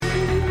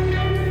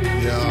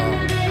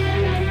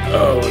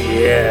Oh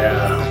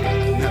yeah.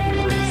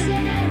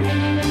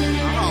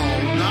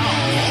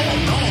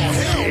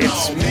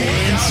 It's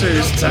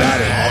Mansers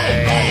time.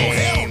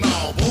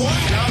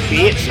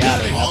 Bitch,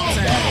 got it,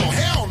 nothing better.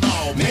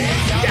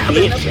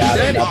 Bitch, got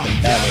it,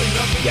 nothing better.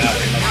 Got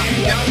it,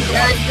 nothing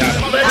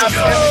better. Let's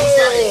go!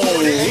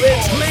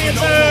 It's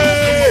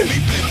Mansers!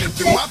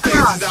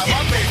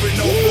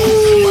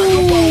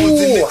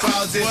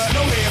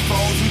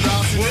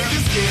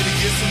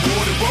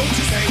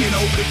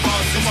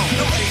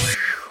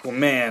 Well,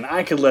 man,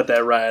 I could let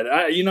that ride.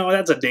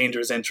 That's a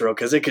dangerous intro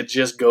because it could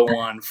just go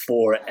on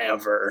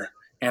forever,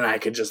 and I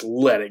could just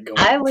let it go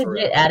I on legit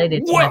forever. added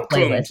it to Welcome my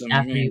playlist to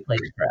after you played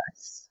it for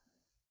us.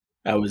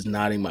 I was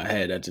nodding my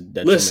head. That's a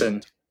detriment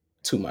Listen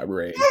to my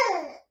brain.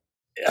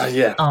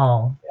 Yeah.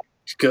 Oh.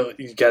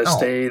 You gotta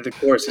stay the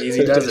course.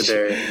 Easy does it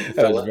there.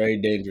 That was very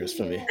dangerous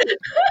for me.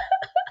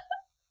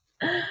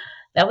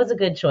 That was a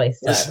good choice,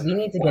 Todd. Listen, We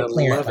need to get I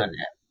clearance love on it.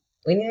 that.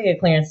 We need to get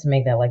clearance to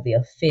make that like the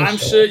official. I'm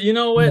sure, you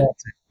know what?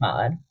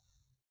 Pod.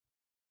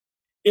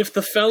 If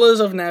the fellas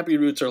of Nappy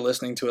Roots are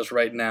listening to us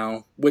right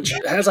now, which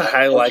has a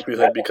high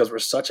likelihood because we're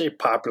such a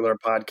popular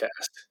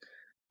podcast,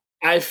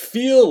 I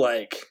feel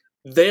like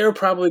they're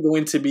probably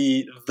going to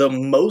be the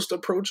most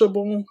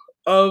approachable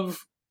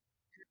of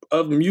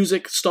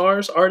music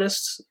stars,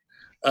 artists.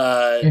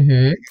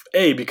 A,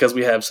 because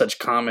we have such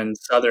common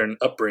Southern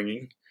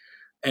upbringing,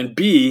 and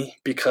B,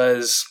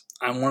 because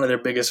I'm one of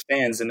their biggest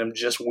fans and I'm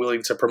just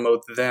willing to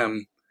promote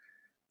them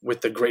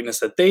with the greatness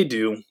that they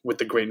do, with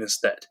the greatness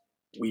that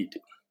we do.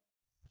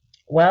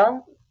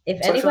 Well,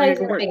 if So anybody's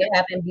going to make it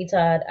happen, B.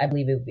 Todd, I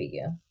believe it would be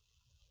you.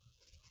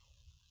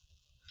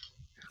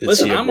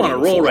 Listen, I'm on a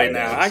roll right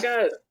now.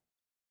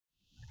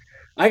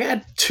 I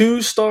got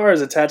 2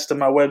 stars attached to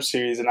my web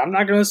series, and I'm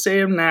not going to say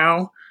them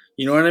now.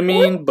 You know what I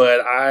mean?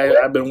 But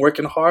I've been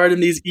working hard in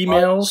these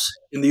emails,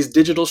 in these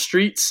digital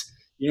streets.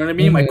 You know what I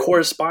mean? My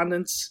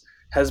correspondence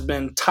has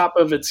been top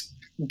of its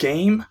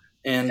game,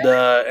 and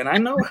I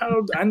know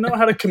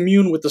how to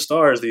commune with the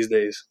stars these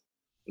days.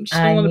 I'm just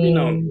gonna let it be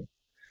known.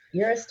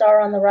 You're a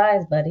star on the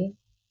rise, buddy.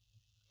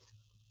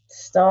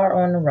 Star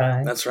on the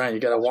rise. That's right. You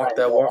got to walk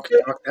that walk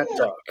and talk that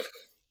talk.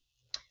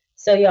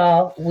 So,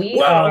 y'all,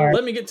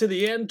 let me get to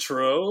the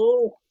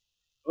intro.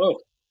 Oh.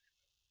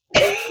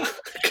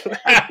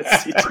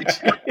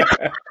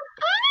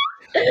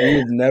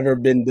 We've never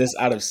been this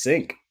out of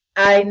sync.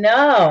 I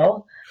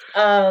know.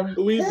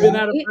 We've been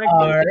out of practice.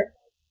 We are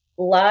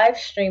live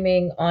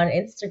streaming on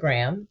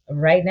Instagram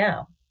right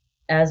now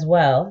as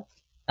well.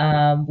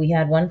 We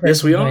had one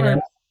person join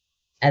us,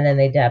 and then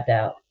they dabbed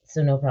out,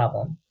 so no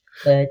problem.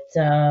 But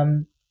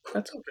that's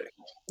okay.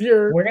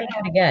 We're going to do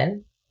it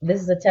again.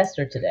 This is a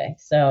tester today,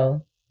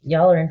 so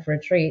y'all are in for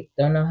a treat.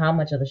 Don't know how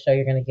much of the show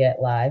you're going to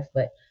get live,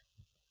 but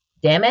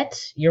damn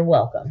it, you're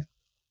welcome.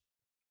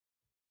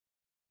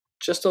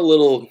 Just a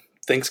little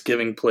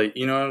Thanksgiving plate.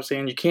 You know what I'm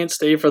saying? You can't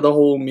stay for the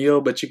whole meal,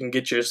 but you can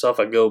get yourself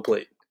a go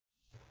plate.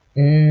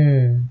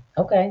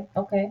 Okay.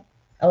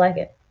 I like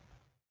it.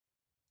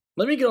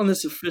 Let me get on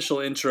this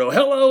official intro.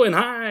 Hello and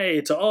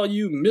hi to all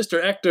you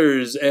Mr.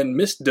 Ectors and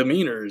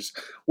Misdemeanors.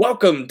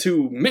 Welcome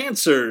to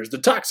Mansers, the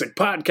toxic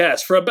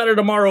podcast for a better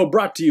tomorrow,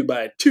 brought to you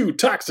by 2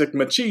 toxic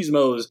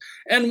machismos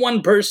and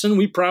 1 person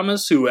we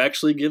promise who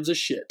actually gives a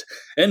shit.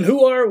 And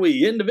who are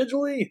we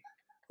individually?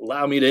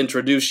 Allow me to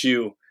introduce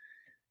you.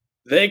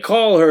 They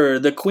call her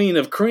the Queen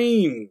of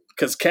Cream,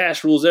 because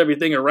cash rules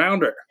everything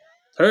around her.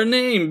 Her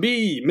name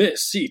be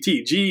Miss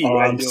CTG.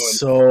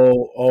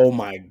 Oh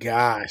my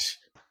gosh.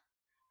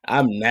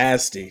 I'm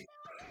nasty.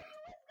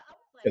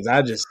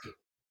 Because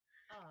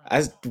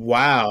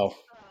wow.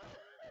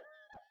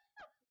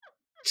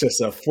 Just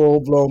a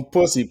full-blown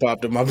pussy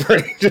popped in my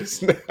brain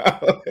just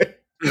now.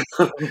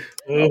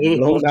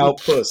 Blown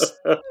out puss.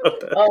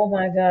 Oh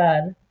my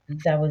God.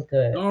 That was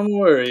good. Don't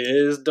worry.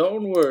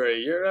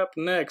 You're up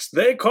next.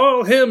 They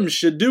call him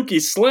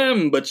Shaduki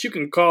Slim, but you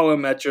can call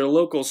him at your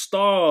local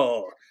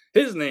stall.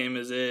 His name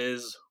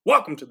is.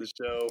 Welcome to the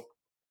show.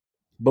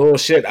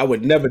 Bullshit, I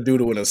would never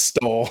doodle in a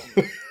stall.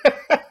 My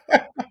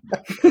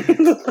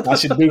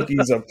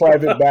Shaduki's a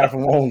private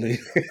bathroom only.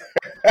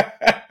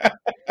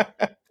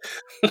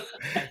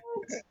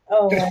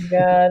 Oh my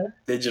God.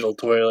 Digital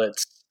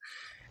toilets.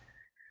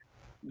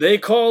 They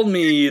called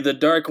me the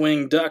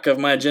Darkwing Duck of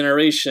my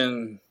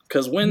generation,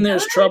 because when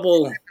there's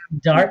trouble,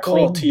 you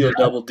call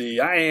T-O-double-D.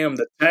 I am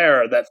the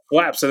terror that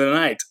flaps in the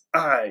night.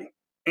 I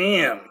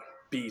am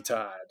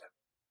B-Todd.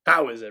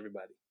 How is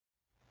everybody?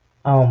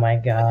 Oh my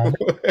God.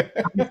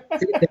 I'm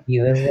sick of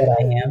you is what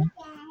I am.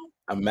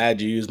 I'm mad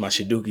you used my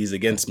Shadukis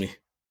against me.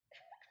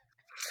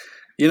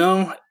 You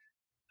know,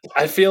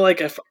 I feel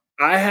like if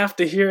I have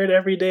to hear it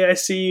every day I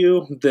see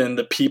you, then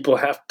the people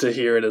have to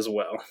hear it as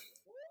well.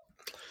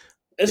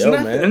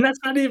 Man. And that's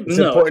not even. It's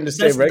important to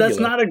stay regular. That's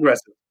not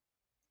aggressive.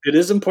 It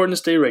is important to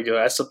stay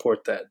regular. I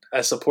support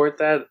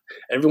that.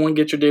 Everyone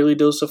get your daily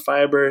dose of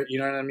fiber. You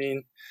know what I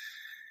mean?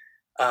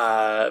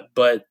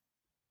 But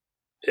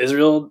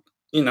Israel,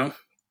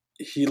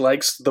 he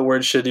likes the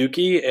word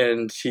Shaduki,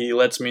 and he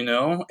lets me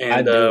know.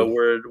 And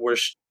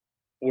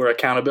we're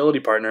accountability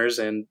partners,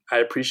 and I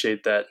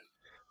appreciate that.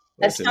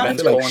 Listen, I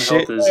feel like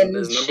shit is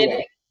number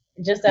one.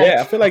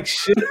 I feel like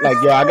shit. Like,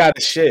 yo, I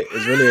got shit.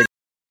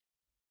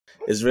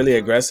 It's really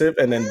aggressive,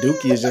 and then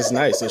Dookie is just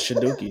nice. It's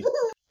Shaduki.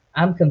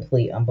 I'm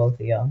complete on both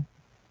of y'all.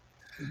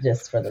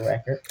 Just for the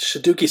record,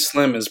 Shaduki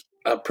Slim is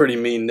a pretty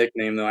mean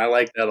nickname, though. I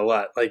like that a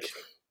lot. Like,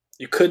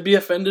 you could be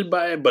offended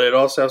by it, but it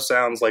also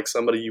sounds like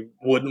somebody you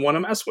wouldn't want to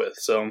mess with.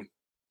 So,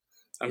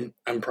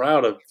 I'm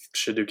proud of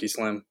Shaduki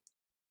Slim.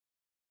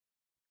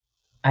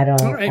 I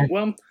don't. All right.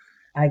 Well,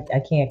 I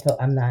can't.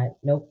 I'm not.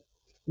 Nope.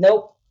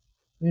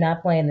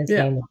 Not playing this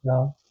game with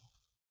y'all.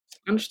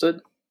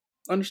 Understood.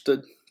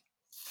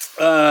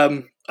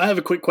 I have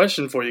a quick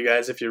question for you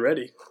guys, if you're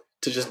ready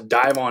to just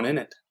dive on in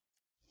it.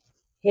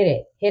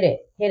 Hit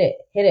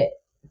it.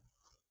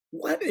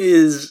 What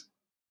is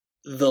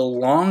the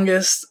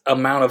longest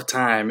amount of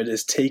time it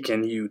has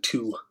taken you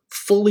to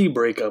fully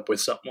break up with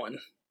someone?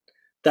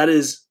 That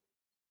is,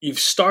 you've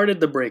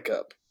started the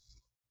breakup,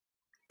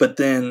 but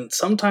then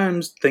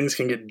sometimes things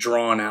can get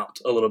drawn out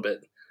a little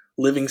bit.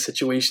 Living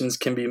situations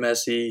can be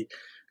messy.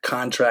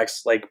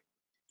 Contracts, like,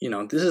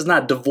 this is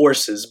not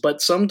divorces,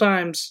 but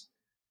sometimes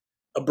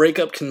a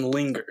breakup can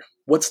linger.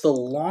 What's the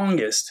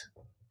longest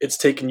it's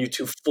taken you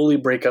to fully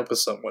break up with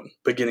someone,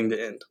 beginning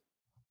to end?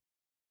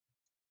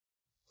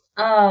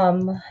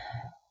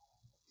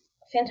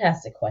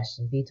 Fantastic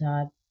question, B.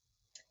 Todd.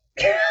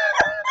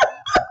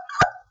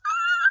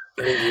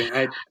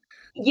 Probably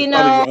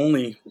the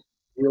only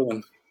real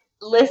one.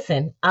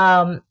 Listen,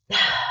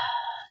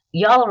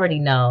 y'all already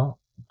know.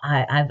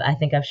 I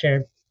think I've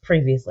shared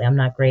previously. I'm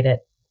not great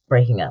at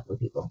breaking up with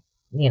people.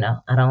 I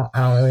don't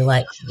really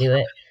like to do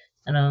it.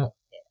 I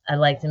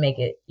like to make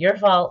it your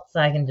fault so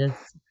I can just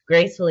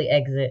gracefully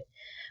exit.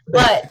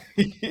 But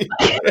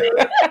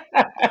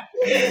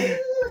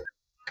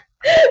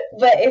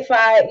but if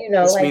I,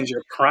 this means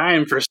you're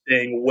primed for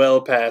staying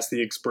well past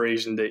the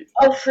expiration date.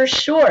 Oh, for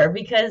sure,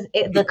 because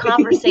the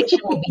conversation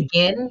will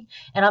begin,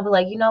 and I'll be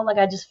like,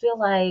 I just feel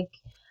like,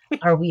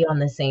 are we on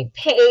the same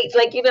page?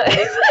 Like,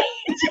 it's like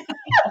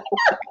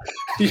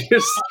you're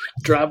just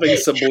dropping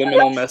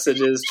subliminal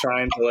messages,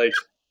 trying to like.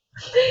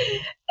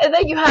 And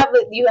then you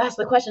ask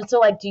the question. So,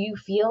 like, do you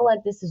feel like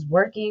this is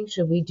working?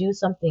 Should we do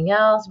something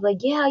else? Like,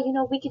 yeah,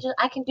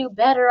 I can do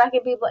better. I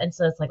can be, and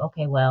so it's like,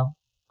 okay, well,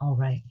 all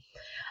right.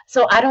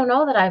 So I don't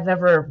know that I've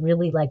ever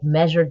really like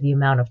measured the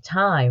amount of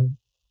time,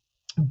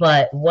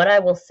 but what I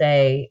will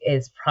say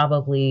is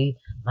probably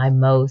my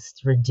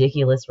most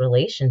ridiculous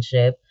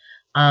relationship.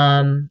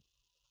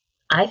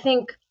 I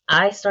think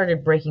I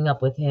started breaking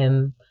up with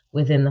him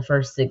within the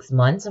first 6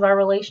 months of our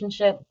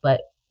relationship,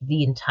 but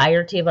the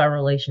entirety of our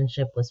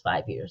relationship was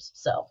 5 years.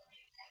 So.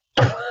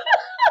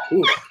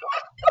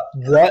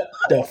 What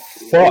the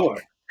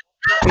fuck?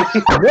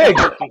 Rick,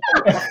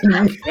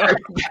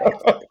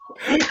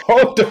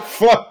 hold the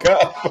fuck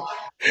up.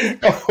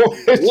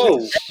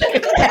 Whoa.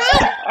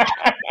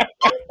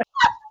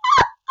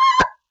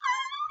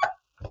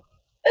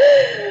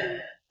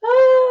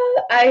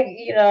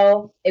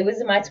 It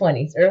was in my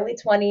 20s, early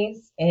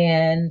 20s,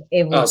 and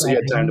it was. Oh, so you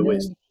had time to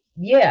waste.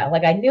 Yeah,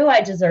 like I knew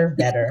I deserved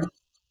better.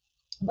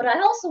 But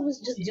I also was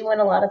just doing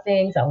a lot of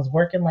things. I was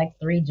working like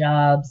 3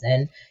 jobs,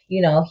 and,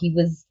 he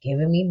was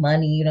giving me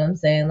money, what I'm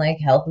saying? Like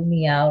helping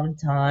me out at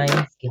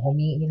times, giving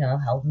me,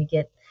 helping me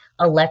get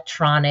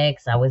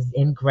electronics. I was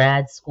in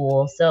grad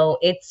school. So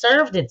it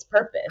served its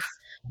purpose.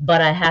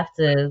 But I have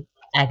to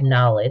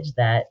acknowledge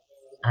that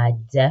I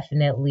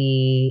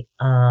definitely,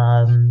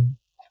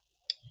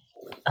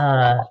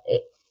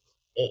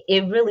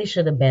 it really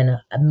should have been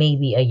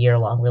maybe a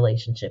year-long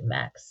relationship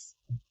max.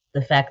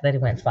 The fact that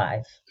it went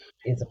 5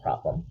 is a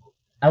problem.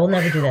 I will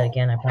never do that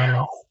again, I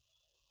promise.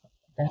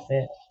 That's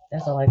it.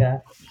 That's all I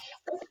got.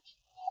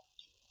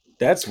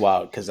 That's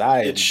wild, because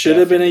it should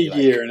have been a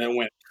year and it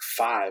went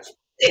 5.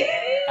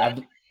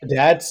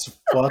 That's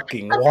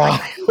fucking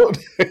wild.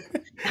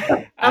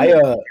 I'm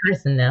a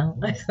person now.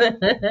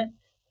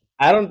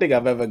 I don't think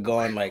I've ever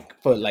gone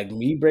for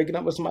me breaking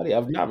up with somebody.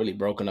 I've not really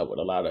broken up with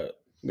a lot of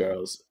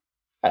girls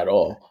at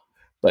all,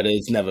 but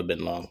it's never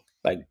been long.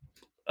 Like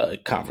a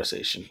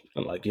conversation.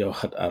 I'm like, yo,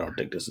 I don't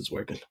think this is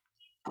working.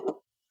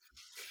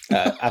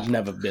 I've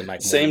never been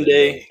like same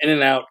day, in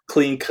and out,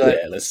 clean cut,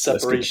 separation. Let's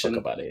get the fuck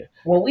up out of here.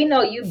 Well, we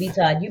know you,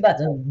 B-Todd. You about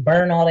to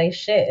burn all their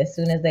shit as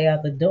soon as they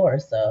out the door.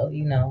 So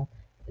he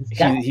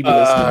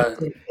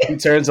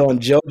turns on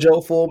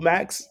JoJo full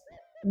max.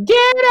 Get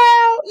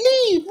out,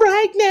 leave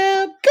right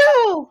now,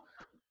 go.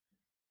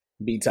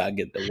 B-Todd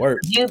get the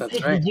work.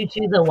 Did you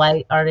choose a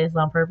white artist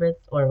on purpose,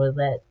 or was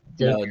that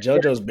just... No,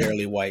 JoJo's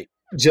barely white.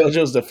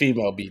 JoJo's the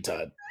female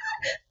B-Todd.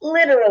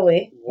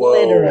 Literally.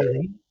 Whoa.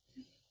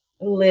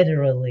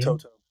 Literally.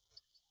 Toto.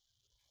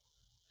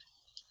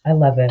 I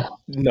love it.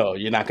 No,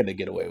 you're not going to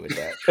get away with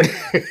that.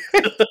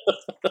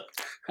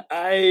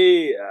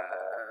 I'm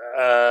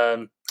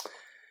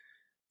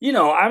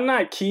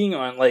not keen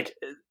on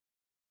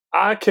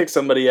I kick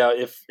somebody out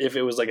if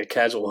it was like a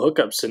casual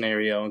hookup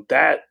scenario.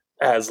 That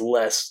has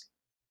less,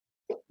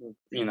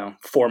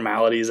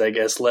 formalities, I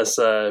guess, less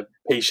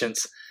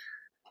patience.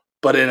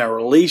 But in a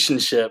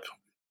relationship,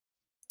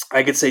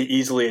 I could say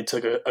easily it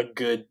took a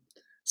good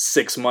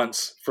 6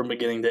 months from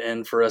beginning to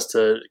end for us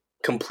to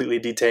completely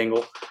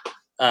detangle.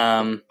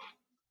 I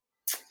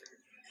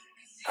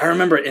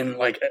remember in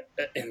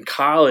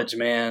college,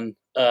 man,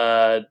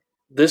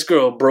 this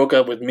girl broke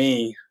up with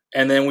me,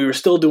 and then we were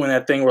still doing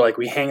that thing where like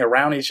we hang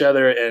around each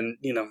other and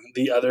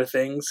the other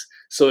things.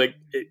 So it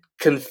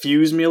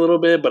confused me a little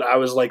bit, but I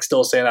was like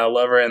still saying I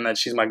love her and that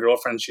she's my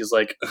girlfriend. She's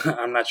like,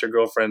 I'm not your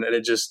girlfriend, and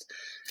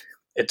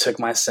it took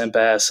my simp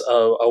ass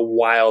a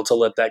while to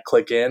let that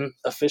click in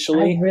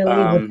officially. I really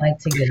would like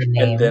to get a And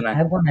name. then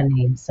I want a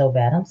name so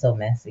bad. I'm so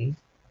messy.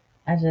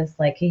 I just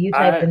like, can you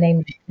type the I name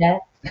in the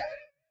chat?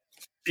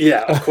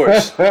 yeah, of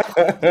course.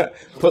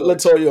 Put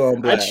Latoya on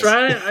I blast.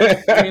 try.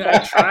 I mean, I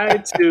try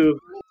to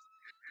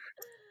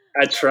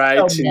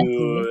So messy.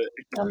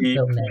 I'm keep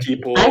so messy.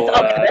 people.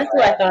 That's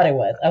what I thought it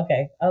was.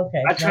 Okay.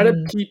 I try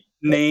to keep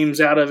names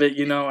out of it,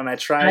 and I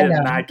try I to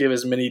know. not give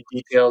as many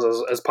details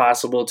as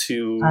possible I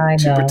to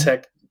know.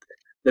 protect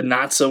the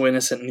not so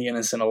innocent and the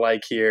innocent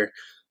alike here.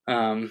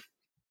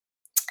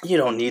 You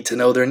don't need to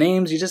know their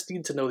names; you just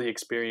need to know the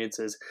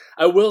experiences.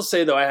 I will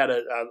say though, I had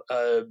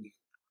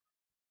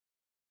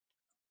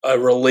a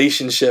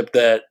relationship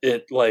that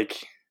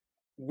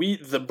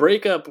the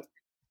breakup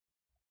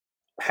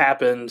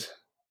happened,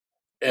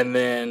 and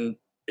then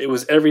it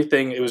was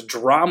everything. It was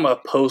drama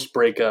post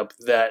breakup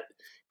that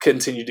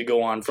continued to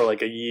go on for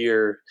like a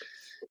year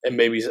and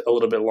maybe a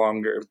little bit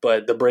longer.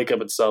 But the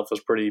breakup itself was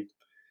pretty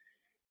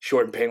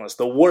short and painless.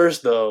 The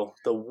worst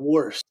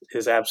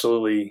is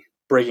absolutely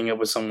breaking up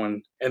with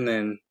someone and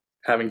then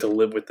having to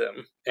live with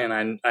them. And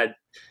I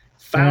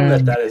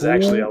found that is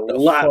actually a Who the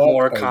lot fuck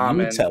more are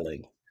common. you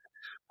telling?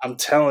 I'm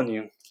telling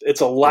you,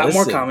 it's a lot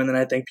more Listen. common than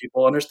I think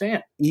people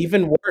understand.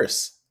 Even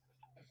worse,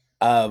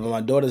 when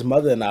my daughter's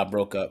mother and I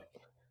broke up,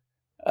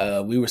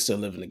 we were still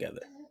living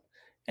together.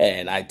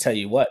 And I tell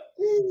you what,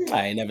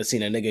 I ain't never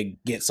seen a nigga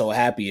get so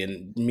happy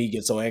and me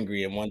get so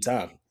angry in one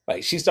time.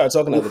 Like, she started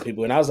talking to other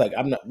people, and I was like,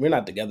 we're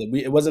not together.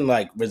 It wasn't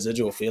like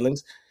residual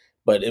feelings,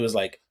 but it was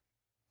like,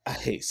 I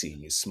hate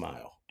seeing you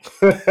smile.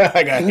 Like,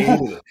 I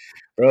hated it.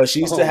 Bro, she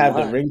used to have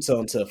the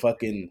ringtone to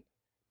fucking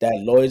that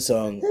Lloyd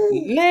song,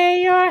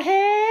 Lay Your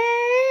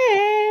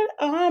Head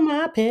on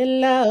My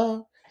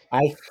Pillow.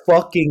 I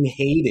fucking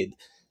hated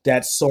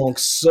that song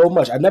so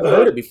much. I never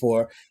heard it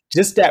before.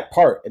 Just that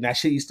part. And that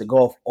shit used to go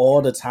off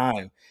all the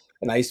time.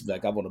 And I used to be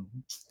like, I want to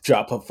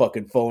drop her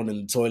fucking phone in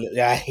the toilet.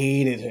 I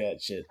hated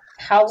that shit.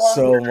 How long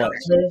so did you much.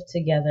 live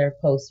together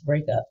post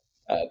breakup?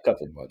 A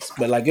couple months.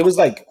 But like, it was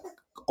like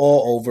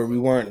all over. We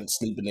weren't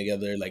sleeping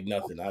together, like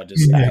nothing. I had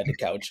the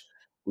couch.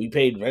 We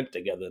paid rent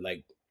together.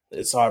 Like,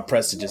 it's hard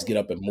pressed to just get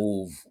up and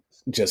move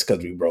just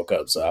because we broke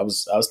up. So I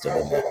was still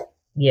in there.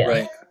 Yeah.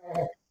 Right.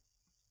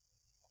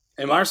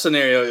 In our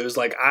scenario, it was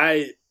like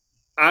I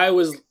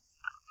was,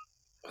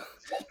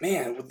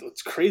 man,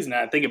 what's crazy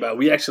now I think about it,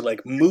 we actually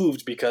like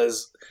moved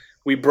because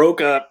we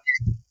broke up,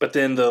 but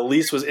then the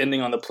lease was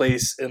ending on the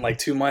place in like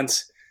 2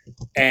 months,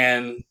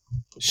 and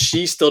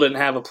she still didn't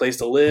have a place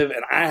to live,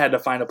 and I had to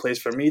find a place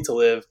for me to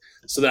live.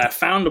 So then I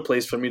found a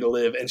place for me to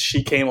live, and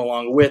she came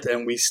along with,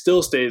 and we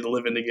still stayed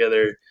living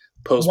together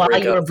post breakup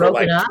While you were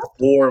broken up?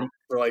 for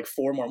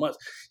 4 more months.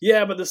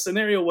 Yeah, but the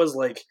scenario was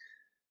like,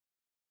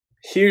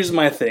 here's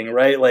my thing,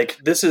 right? Like,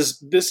 this is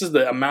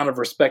the amount of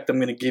respect I'm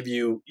going to give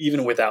you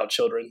even without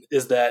children,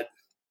 is that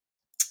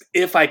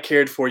if I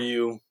cared for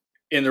you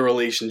in the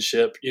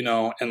relationship,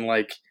 and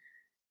like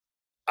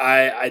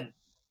I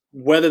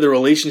whether the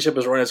relationship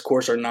is run its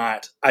course or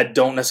not, I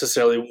don't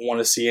necessarily want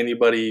to see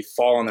anybody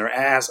fall on their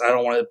ass. I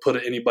don't want to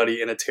put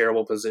anybody in a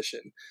terrible position.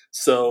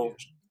 So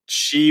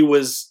she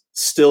was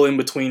still in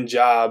between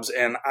jobs,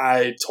 and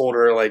I told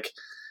her, like,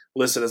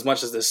 listen, as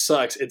much as this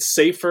sucks, it's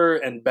safer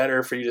and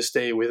better for you to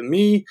stay with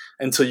me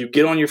until you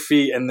get on your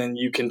feet, and then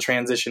you can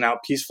transition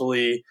out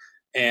peacefully.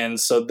 And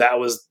so that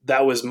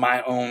was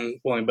my own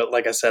willing. But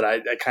like I said,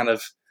 I kind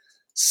of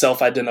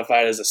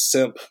self-identified as a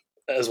simp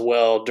as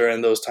well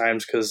during those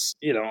times, because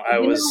I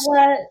was. You know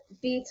what,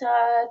 B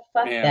Todd?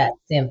 Fuck that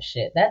simp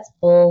shit. That's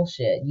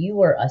bullshit. You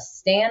were a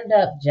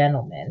stand-up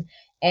gentleman.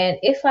 And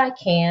if I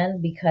can,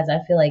 because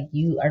I feel like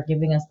you are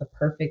giving us the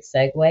perfect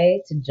segue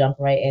to jump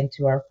right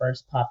into our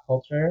first pop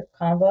culture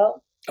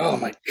combo. Oh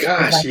my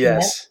gosh,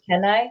 yes.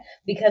 Can I?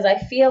 Because I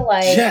feel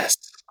like yes,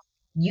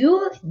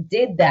 you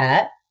did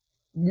that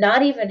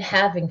not even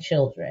having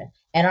children.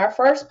 And our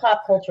first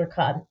pop culture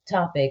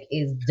topic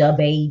is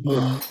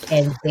DaBaby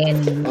and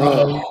Danny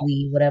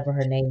Bailey, whatever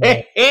her name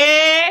is.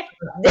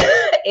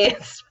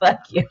 It's fuck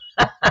you.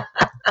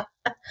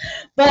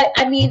 But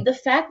I mean, the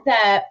fact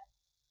that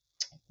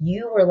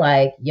you were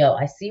like, yo,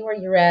 I see where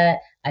you're at.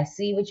 I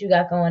see what you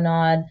got going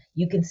on.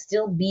 You can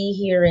still be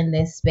here in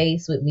this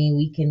space with me.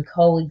 We can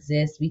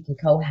coexist. We can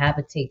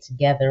cohabitate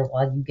together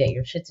while you get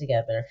your shit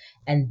together.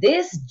 And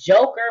this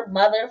Joker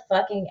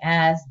motherfucking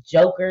ass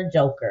Joker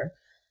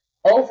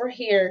over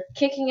here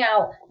kicking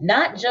out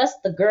not just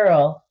the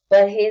girl,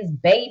 but his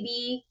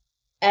baby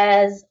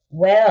as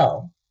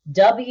well.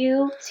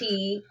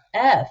 WTF.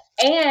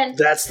 And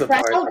That's the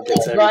part that proudly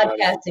gets everybody.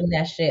 broadcasting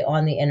that shit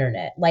on the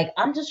internet. Like,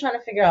 I'm just trying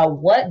to figure out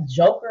what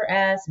Joker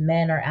ass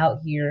men are out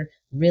here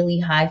really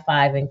high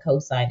fiving, co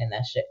signing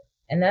that shit.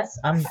 And that's,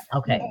 I'm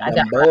okay. I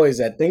Them got boys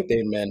that think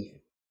they men.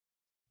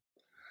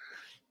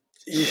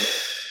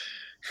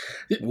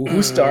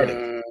 Who's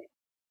starting?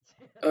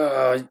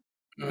 All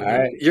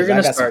right, you're 'cause gonna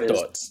I got start. some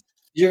thoughts.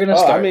 You're gonna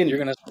Oh, start. I mean, You're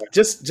gonna start.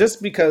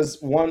 just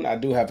because one, I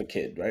do have a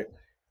kid, right?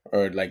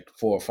 Or like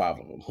 4 or 5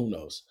 of them. Who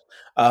knows?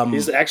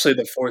 He's actually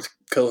the fourth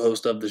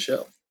co-host of the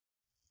show.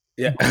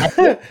 Yeah. at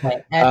this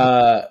point,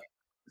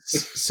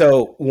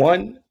 So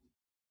one,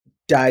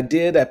 the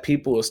idea that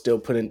people are still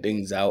putting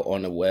things out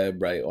on the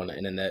web, right, on the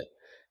internet,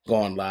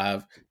 going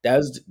live,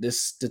 that's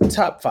the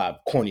top 5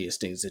 corniest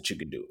things that you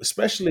could do,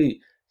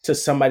 especially to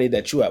somebody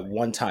that you at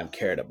one time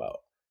cared about.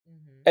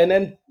 And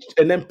then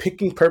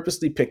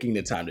purposely picking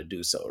the time to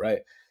do so, right?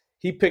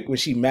 He picked when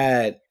she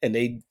mad and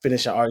they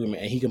finish an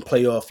argument and he can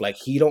play off like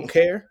he don't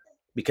care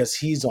because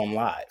he's on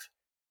live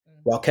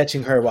while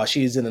catching her while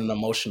she's in an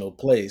emotional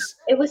place.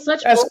 It was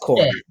such That's bullshit.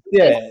 corny.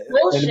 Yeah.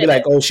 Bullshit. And it'd be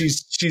like, oh,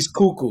 she's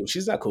cuckoo.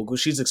 She's not cuckoo.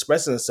 She's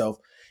expressing herself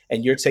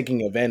and you're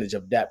taking advantage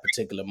of that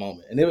particular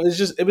moment. And it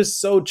was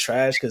so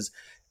trash because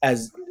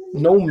as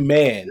no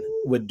man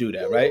would do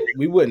that, right?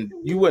 You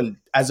wouldn't,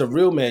 as a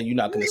real man, you're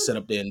not going to sit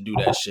up there and do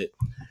that shit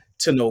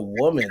to no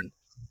woman,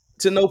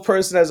 to no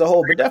person as a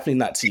whole, but definitely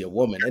not to your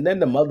woman. And then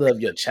the mother of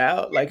your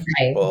child, like,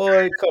 Right.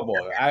 boy, come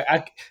on.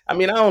 I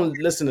mean, I don't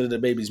listen to the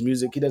baby's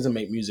music. He doesn't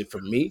make music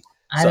for me,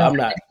 so I'm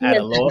not at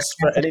a loss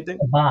for anything.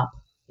 It's a bop.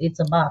 It's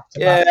a bop.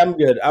 Yeah, I'm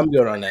good. I'm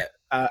good on that.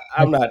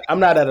 I'm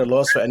not at a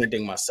loss for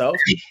anything myself.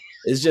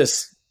 It's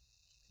just,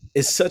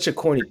 it's such a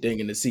corny thing,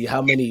 and to see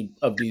how many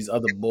of these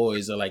other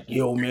boys are like,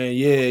 yo, man,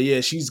 yeah,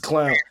 she's a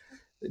clown.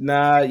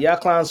 Nah, y'all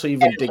clowns for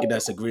even thinking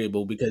that's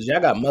agreeable because y'all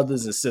got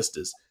mothers and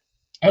sisters,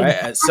 right,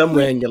 at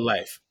somewhere in your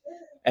life.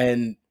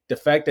 And the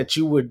fact that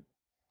you would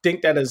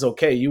think that is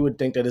okay, you would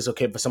think that it's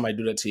okay for somebody to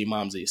do that to your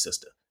moms or your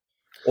sister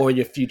or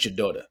your future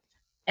daughter.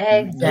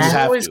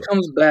 Exactly.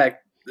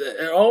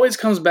 It always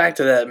comes back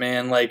to that,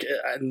 man. Like,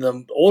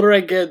 the older I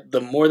get,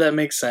 the more that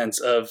makes sense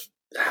of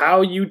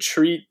how you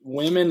treat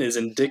women is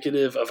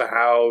indicative of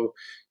how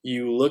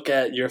you look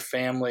at your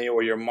family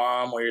or your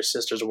mom or your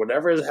sisters or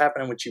whatever is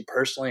happening with you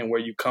personally and where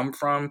you come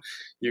from.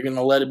 You're going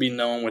to let it be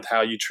known with how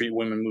you treat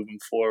women moving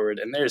forward.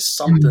 And there's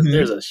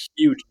a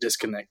huge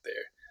disconnect there.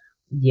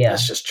 Yeah.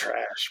 That's just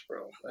trash,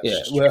 bro.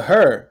 With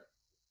her.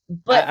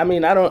 But I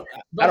mean, I don't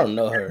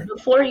know her.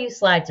 Before you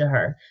slide to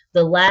her,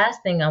 the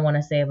last thing I want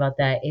to say about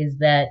that is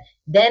that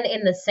then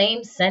in the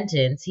same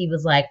sentence, he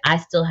was like, I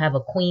still have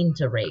a queen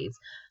to raise.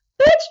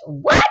 Bitch,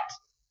 what?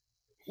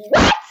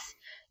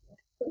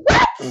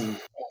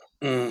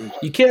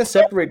 You can't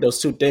separate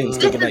those two things,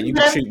 thinking that you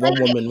can treat one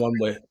woman one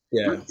way.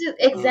 Yeah.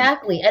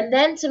 Exactly. And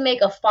then to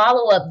make a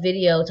follow-up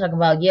video talking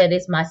about, yeah,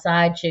 this is my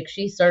side chick,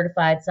 she's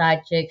certified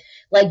side chick.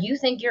 Like, you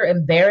think you're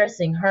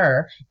embarrassing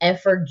her, and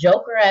for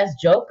Joker-ass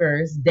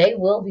jokers, they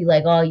will be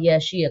like, oh, yeah,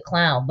 she a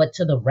clown. But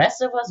to the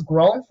rest of us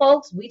grown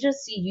folks, we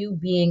just see you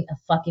being a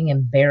fucking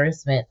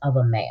embarrassment of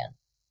a man.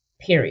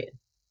 Period.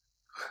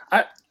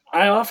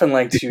 I often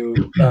like to,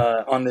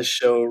 on this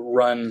show,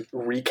 run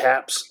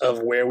recaps of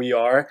where we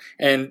are.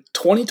 And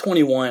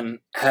 2021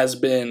 has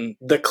been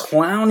the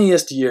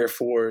clowniest year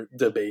for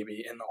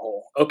DaBaby in the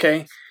whole.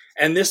 Okay?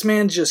 And this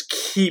man just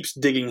keeps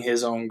digging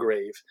his own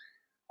grave.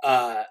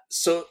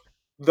 So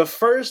the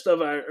first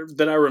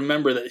that I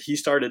remember that he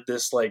started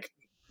this, like,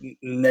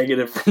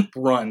 negative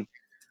run,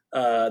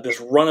 this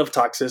run of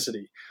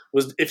toxicity,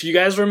 was, if you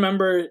guys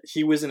remember,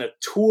 he was in a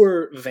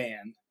tour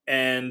van.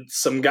 And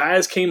some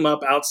guys came up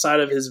outside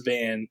of his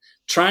van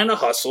trying to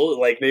hustle,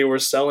 like they were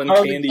selling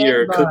candy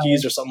or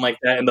cookies or something like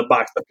that in the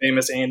box, the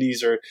famous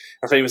Andes or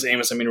famous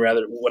Amos,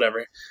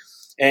 whatever.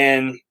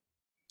 And,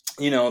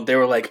 they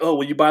were like, oh,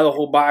 will you buy the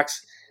whole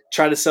box?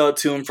 Try to sell it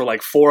to him for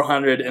like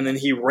 $400. And then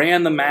he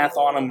ran the math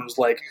on him and was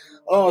like,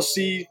 oh,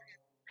 see,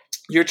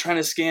 you're trying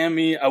to scam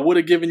me. I would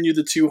have given you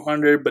the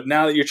 $200, but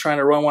now that you're trying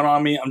to run one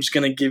on me, I'm just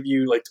going to give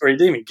you or he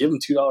didn't even give him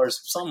 $2,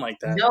 something like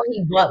that. No,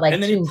 he bought like,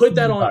 and then he put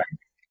that on.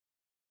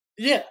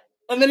 Yeah,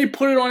 and then he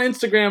put it on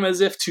Instagram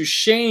as if to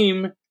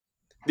shame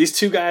these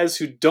two guys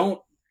who don't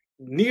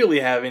nearly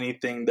have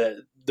anything that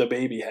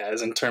DaBaby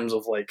has in terms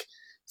of like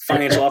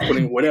financial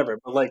off-putting, whatever.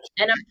 But like,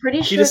 and I'm pretty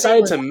sure he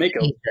decided to make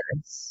them.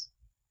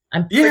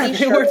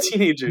 They were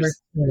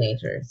teenagers.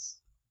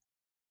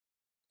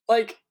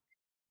 Like,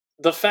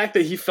 the fact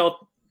that he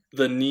felt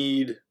the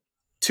need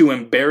to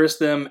embarrass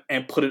them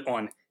and put it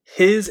on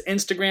his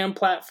Instagram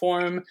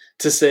platform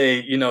to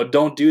say,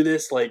 don't do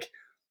this. Like,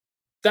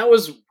 that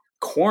was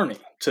corny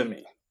to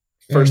me,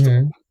 first of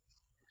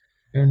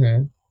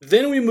all.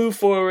 Then we move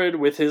forward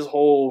with his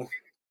whole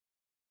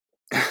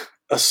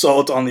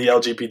assault on the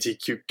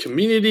LGBTQ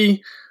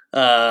community.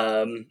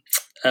 What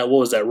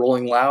was that,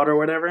 Rolling Loud or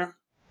whatever?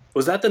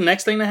 Was that the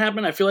next thing that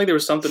happened? I feel like there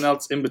was something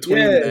else in between.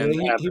 Yeah,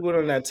 he went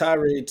on that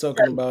tirade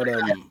talking about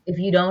if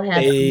you don't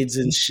have AIDS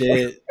and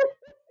shit.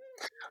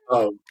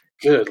 Oh,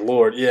 good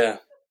Lord, yeah.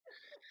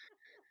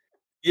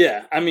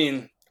 Yeah, I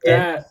mean,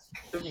 that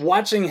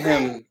watching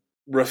him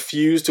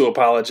refuse to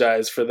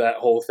apologize for that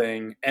whole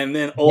thing and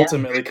then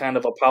ultimately kind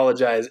of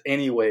apologize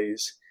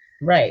anyways.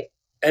 Right.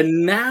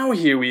 And now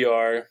here we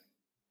are,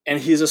 and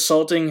he's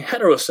assaulting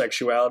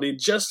heterosexuality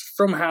just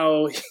from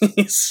how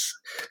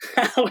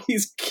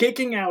he's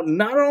kicking out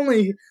not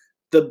only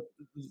the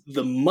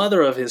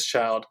mother of his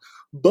child,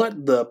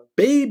 but the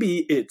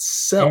baby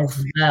itself.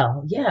 As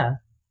well. Yeah.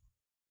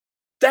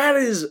 That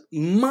is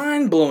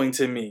mind-blowing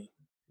to me.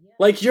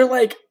 Like, you're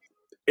like,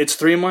 it's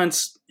 3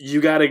 months, you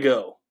gotta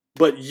go.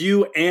 But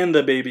you and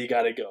the baby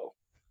gotta go.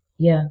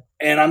 Yeah.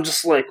 And I'm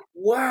just like,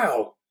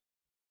 wow.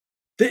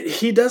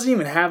 He doesn't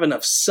even have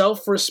enough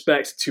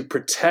self-respect to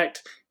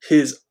protect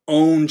his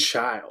own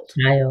child.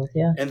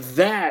 Yeah. And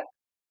that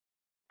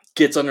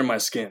gets under my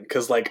skin.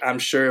 Because, like, I'm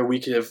sure we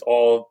could have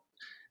all...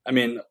 I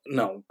mean,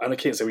 no, I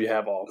can't say we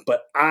have all.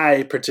 But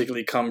I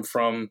particularly come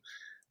from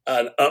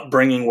an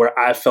upbringing where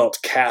I felt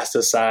cast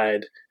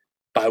aside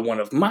by one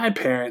of my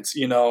parents,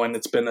 you know, and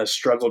it's been a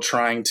struggle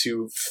trying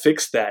to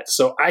fix that.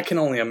 So I can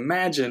only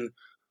imagine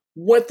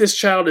what this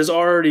child is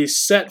already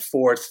set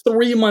for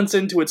 3 months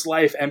into its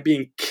life and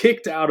being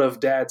kicked out of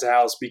dad's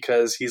house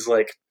because he's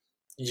like,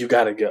 you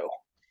gotta go.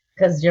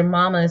 Because your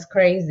mama is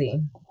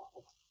crazy.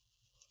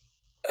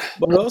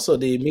 But also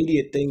the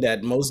immediate thing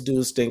that most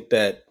dudes think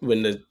that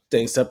when the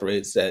thing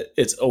separates, that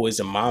it's always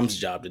a mom's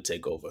job to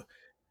take over.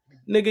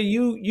 Nigga,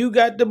 you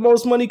got the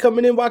most money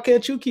coming in. Why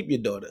can't you keep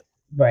your daughter?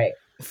 Right.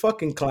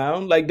 Fucking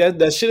clown. Like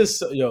that shit is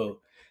so,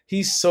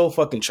 he's so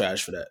fucking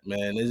trash for that,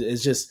 man.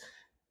 It's just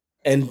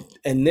and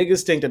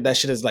niggas think that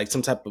shit is like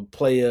some type of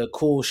player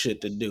cool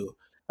shit to do.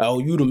 Oh,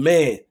 you the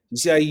man. You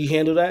see how you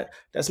handle that?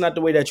 That's not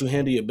the way that you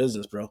handle your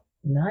business, bro.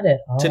 Not at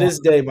all. To this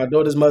day, my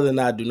daughter's mother and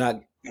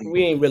I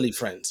we ain't really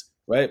friends,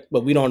 right?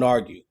 But we don't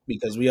argue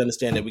because we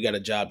understand that we got a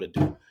job to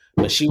do.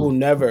 But she will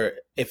never,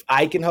 if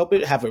I can help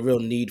it, have a real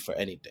need for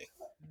anything.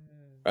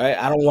 Right?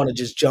 I don't want to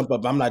just jump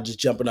up. I'm not just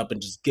jumping up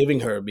and just giving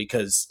her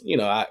because,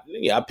 I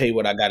pay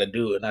what I got to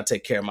do and I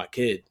take care of my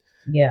kid.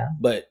 Yeah.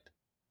 But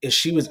if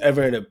she was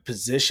ever in a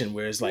position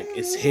where it's like,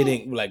 it's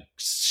hitting, like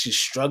she's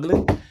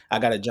struggling, I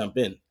got to jump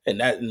in.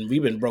 And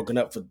we've been broken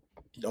up for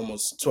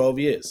almost 12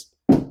 years.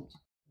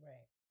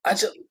 I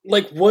just,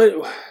 like,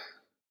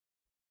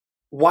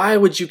 why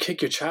would you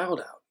kick your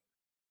child out?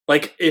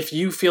 Like, if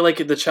you feel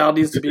like the child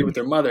needs to be with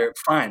their mother,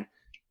 fine.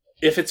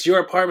 If it's your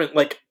apartment,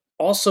 like,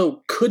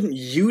 also, couldn't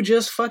you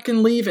just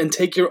fucking leave and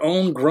take your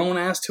own grown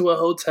ass to a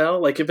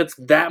hotel? Like, if it's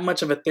that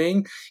much of a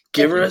thing,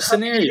 give her a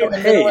scenario. In the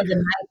middle of the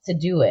night to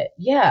do it.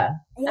 Yeah.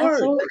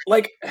 Absolutely.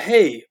 Like,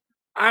 hey,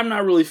 I'm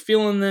not really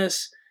feeling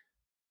this.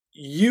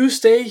 You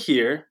stay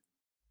here.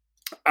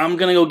 I'm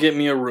gonna go get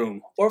me a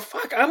room. Or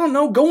fuck, I don't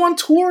know, go on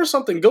tour or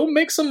something. Go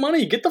make some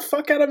money. Get the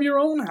fuck out of your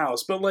own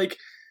house. But like,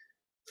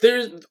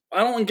 I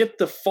don't get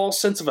the false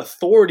sense of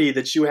authority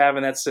that you have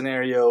in that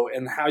scenario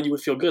and how you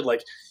would feel good.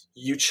 Like,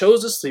 you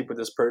chose to sleep with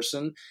this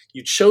person.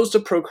 You chose to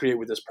procreate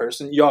with this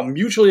person. Y'all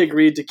mutually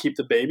agreed to keep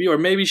the baby, or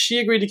maybe she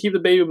agreed to keep the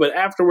baby, but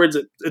afterwards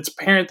it's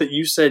apparent that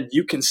you said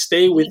you can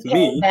stay with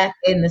me. Back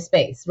in the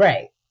space,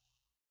 right?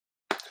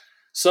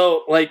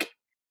 So, like,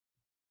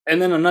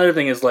 and then another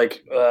thing is,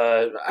 like,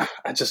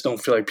 I just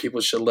don't feel like people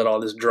should let all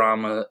this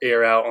drama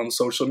air out on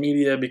social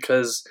media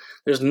because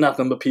there's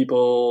nothing but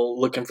people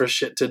looking for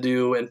shit to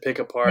do and pick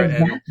apart,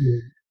 and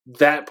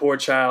that poor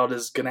child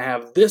is gonna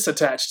have this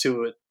attached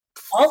to it.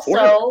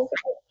 Also,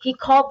 he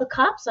called the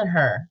cops on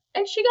her,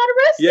 and she got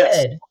arrested.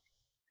 Yes.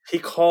 He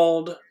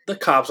called the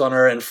cops on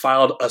her and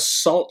filed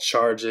assault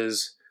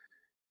charges.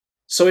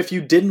 So if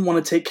you didn't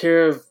want to take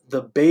care of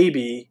the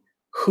baby,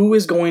 who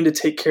is going to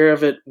take care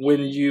of it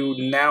when you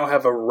now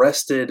have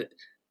arrested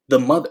the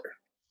mother?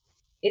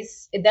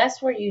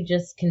 That's where you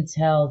just can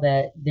tell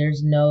that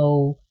there's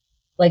no,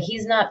 like,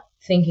 he's not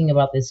thinking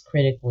about this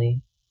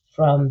critically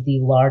from the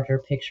larger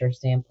picture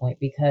standpoint,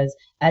 because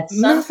at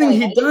some point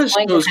he's going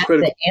to have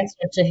to answer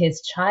to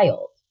his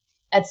child.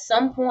 At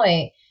some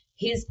point,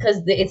 this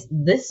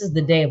is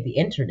the day of the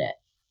internet,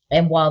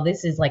 and while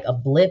this is like a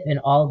blip in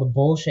all the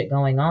bullshit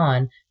going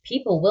on,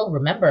 people will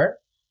remember.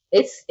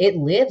 It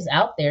lives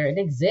out there, it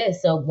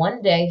exists. So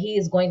one day he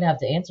is going to have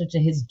to answer to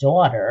his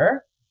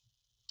daughter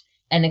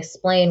and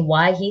explain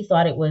why he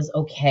thought it was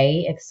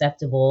okay,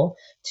 acceptable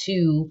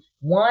to,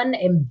 one,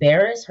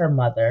 embarrass her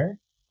mother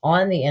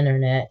on the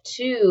internet,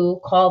 two,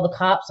 call the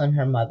cops on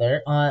her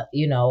mother,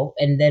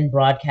 and then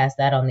broadcast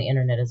that on the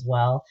internet as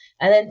well,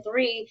 and then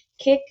three,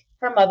 kick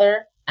her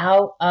mother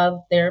out of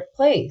their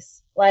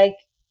place. Like,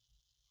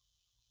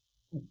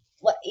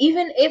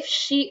 even if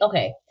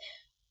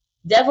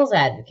devil's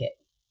advocate,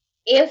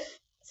 if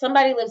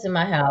somebody lives in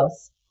my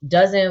house,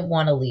 doesn't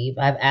want to leave,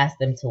 I've asked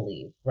them to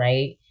leave,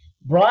 right?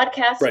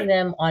 Broadcasting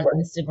them on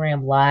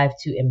Instagram Live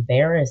to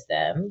embarrass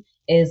them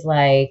is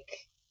like,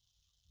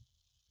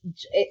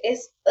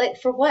 it's like,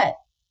 for what?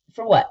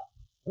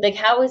 Like,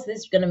 how is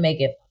this going to make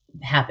it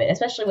happen?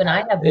 Especially when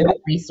I have more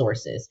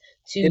resources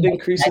to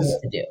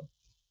do.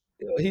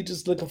 He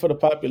just looking for the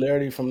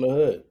popularity from the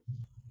hood.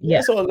 Yeah.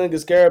 That's all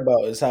niggas care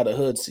about, is how the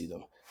hood see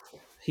them.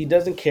 He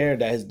doesn't care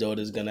that his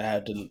daughter's gonna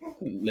have to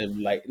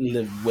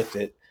live with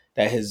it.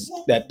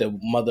 that the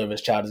mother of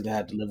his child is gonna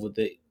have to live with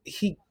it.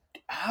 He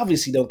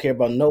obviously don't care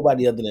about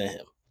nobody other than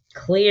him.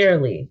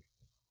 Clearly.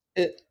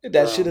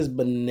 That shit is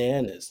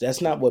bananas.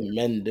 That's not what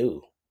men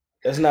do.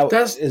 It's not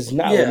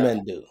what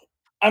men do.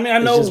 I mean, I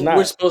know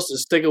we're supposed to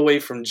stick away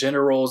from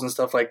gender roles and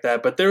stuff like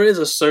that, but there is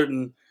a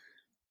certain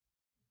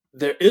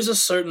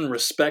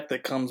respect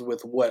that comes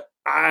with what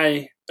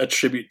I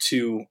attribute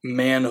to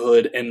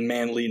manhood and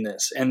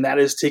manliness, and that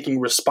is taking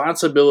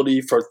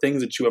responsibility for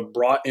things that you have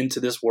brought into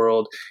this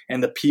world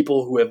and the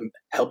people who have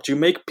helped you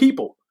make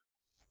people.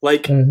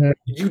 Like,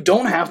 you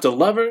don't have to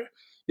love her.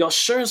 Y'all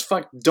sure as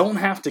fuck don't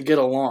have to get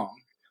along.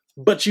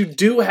 But you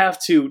do have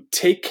to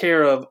take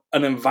care of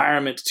an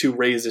environment to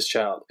raise this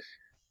child.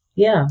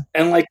 Yeah.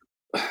 And like,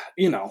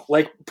 you know,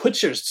 like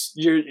put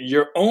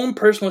your own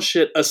personal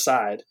shit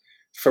aside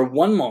for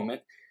one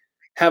moment.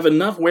 Have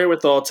enough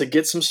wherewithal to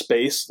get some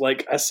space.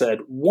 Like I said,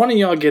 one of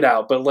y'all get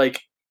out. But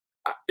like,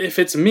 if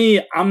it's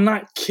me, I'm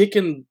not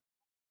kicking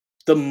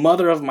the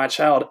mother of my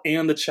child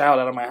and the child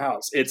out of my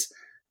house.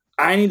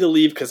 I need to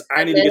leave because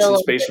I need to get some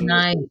space from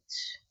this.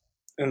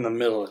 In the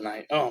middle of the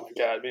night. Oh my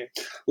God, man.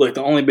 Look,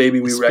 the only baby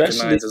we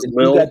recognize is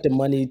Lil. You got the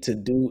money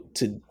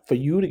for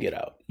you to get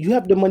out. You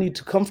have the money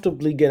to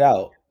comfortably get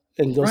out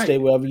and go stay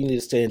wherever you need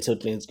to stay until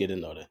things get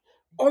in order.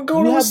 Or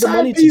go to a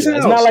side piece house.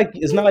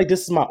 It's not like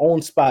this is my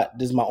own spot.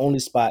 This is my only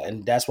spot,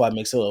 and that's why it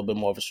makes it a little bit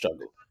more of a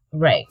struggle.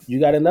 Right.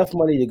 You got enough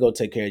money to go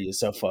take care of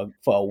yourself for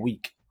a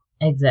week.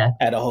 Exactly.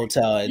 At a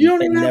hotel and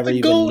never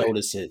even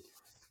notice it.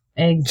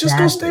 Exactly. Just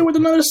go stay with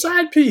another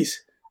side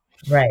piece.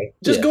 Right.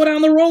 Just go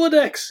down the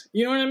Rolodex.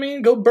 You know what I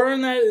mean? Go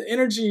burn that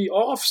energy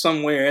off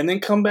somewhere and then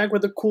come back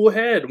with a cool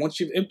head once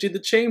you've emptied the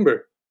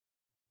chamber.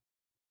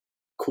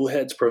 Cool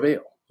heads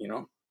prevail, you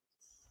know?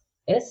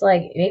 It's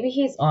like maybe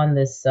he's on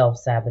this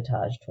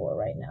self-sabotage tour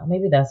right now.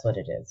 Maybe that's what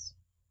it is.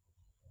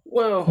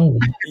 Well,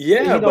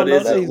 yeah, but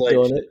is it like...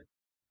 doing it.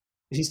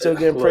 He's still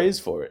getting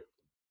praised for it.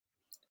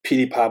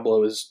 Petey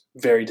Pablo is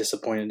very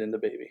disappointed in the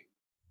baby.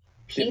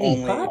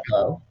 Petey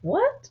Pablo?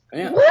 What?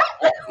 Yeah. What?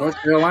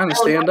 North Carolina,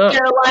 stand up.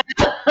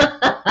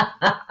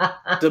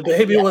 The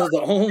baby was the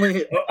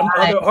only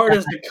other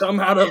artist to come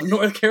out of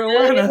North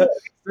Carolina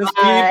since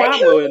Petey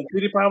Pablo. And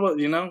Petey Pablo,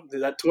 you know,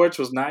 that torch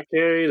was not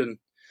carried. And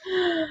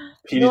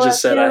Petey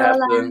just said, I have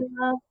to.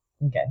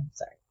 Okay,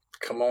 sorry.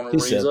 Come on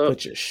and raise up.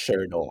 Put your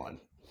shirt on.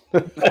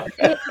 Don't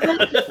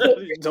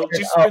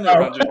you spin it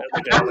around your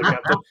head.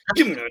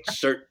 Give me that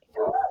shirt.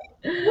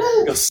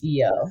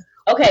 Yo.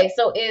 Okay,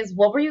 so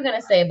what were you going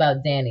to say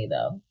about Danny,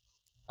 though?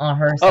 On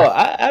her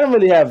side? I don't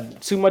really have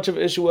too much of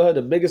an issue with her.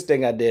 The biggest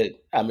thing I did,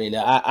 I mean,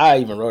 I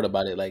even wrote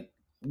about it. Like,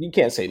 you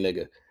can't say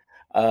nigga.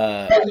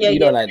 You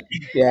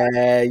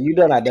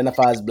don't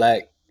identify as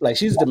black. Like,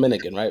 she's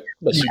Dominican, right?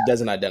 But she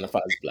doesn't identify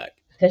as black,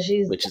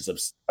 which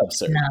is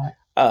absurd.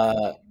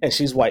 And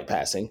she's white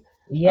passing.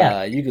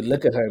 Yeah, you could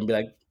look at her and be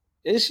like,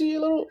 is she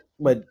a little?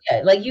 But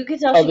yeah, like you could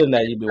tell. Other than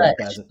that, you'd be white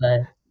passing.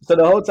 So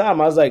the whole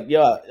time I was like,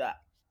 yo,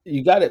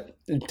 you got it.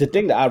 The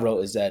thing that I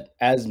wrote is that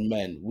as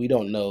men, we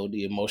don't know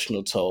the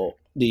emotional toll,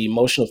 the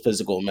emotional,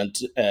 physical,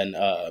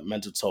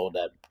 mental toll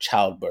that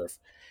childbirth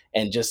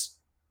and just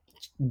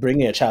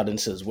bringing a child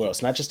into this world.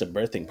 It's not just the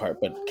birthing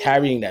part, but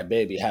carrying that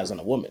baby has on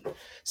a woman.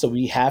 So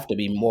we have to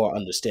be more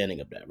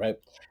understanding of that, right?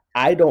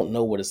 I don't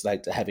know what it's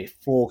like to have a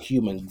full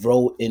human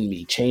grow in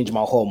me, change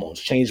my hormones,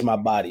 change my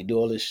body, do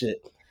all this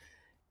shit.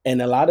 And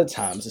a lot of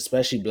times,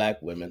 especially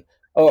black women,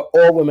 or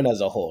women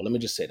as a whole, let me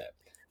just say that,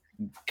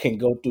 can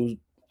go through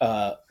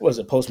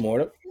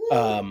postmortem,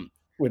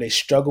 where they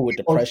struggle with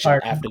depression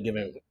after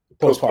giving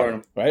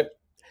postpartum, right?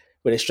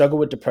 Where they struggle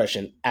with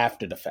depression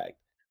after the fact,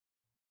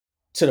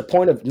 to the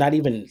point of not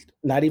even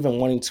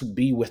wanting to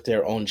be with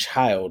their own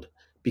child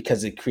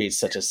because it creates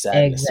such a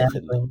sadness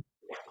within them.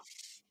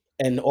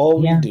 And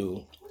all we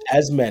do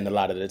as men, a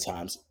lot of the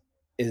times,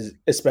 is,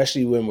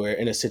 especially when we're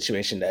in a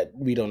situation that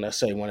we don't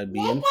necessarily want to be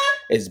in,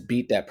 is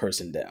beat that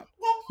person down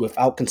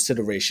without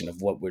consideration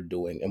of what we're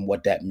doing and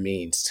what that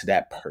means to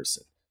that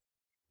person.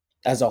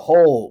 As a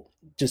whole,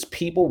 just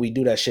people, we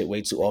do that shit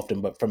way too often.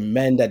 But for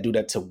men that do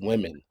that to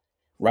women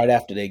right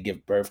after they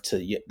give birth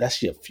to you,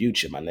 that's your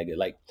future, my nigga.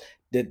 Like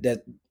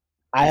that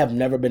I have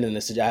never been in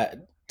a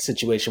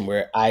situation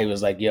where I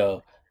was like,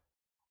 yo,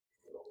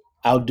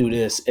 I'll do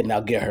this and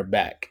I'll get her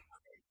back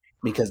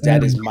because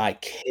that is my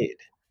kid.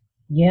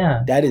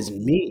 Yeah. That is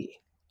me.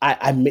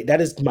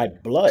 That is my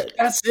blood.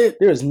 That's it.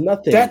 There is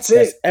nothing that's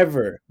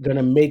ever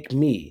gonna make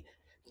me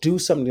do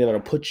something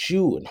that'll put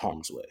you in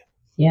harm's way.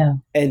 Yeah.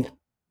 And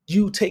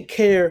you take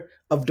care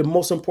of the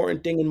most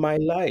important thing in my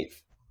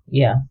life.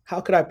 Yeah. How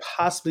could I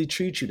possibly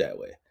treat you that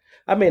way?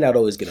 I may not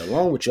always get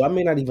along with you. I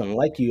may not even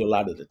like you a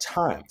lot of the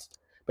times.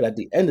 But at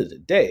the end of the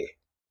day,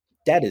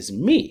 that is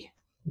me.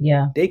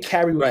 Yeah. They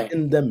carry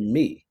within them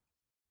me.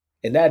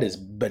 And that is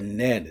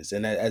bananas.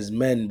 And as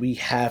men, we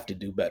have to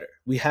do better.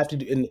 We have to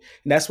do, and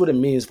that's what it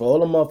means for all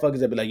the motherfuckers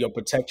that be like, yo,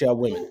 protect y'all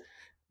women.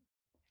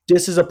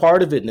 This is a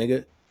part of it,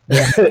 nigga.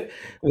 Yeah.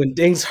 When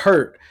things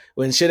hurt,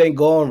 when shit ain't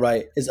going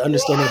right, is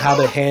understanding how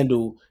to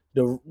handle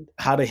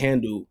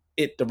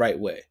it the right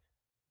way.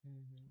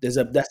 That's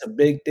a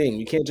big thing.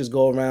 You can't just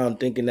go around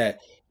thinking that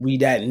we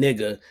that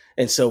nigga,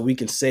 and so we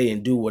can say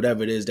and do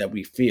whatever it is that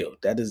we feel.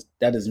 That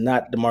is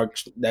not the mark.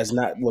 That's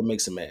not what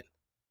makes a man.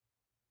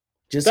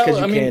 Just because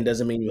you can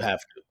doesn't mean you have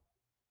to.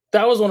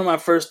 That was one of my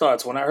first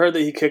thoughts when I heard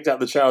that he kicked out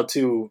the child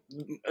too.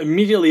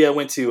 Immediately, I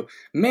went to,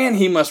 man,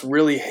 he must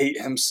really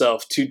hate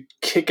himself to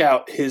kick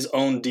out his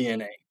own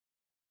DNA.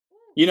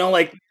 You know,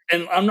 like,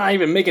 and I'm not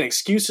even making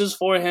excuses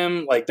for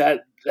him. Like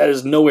that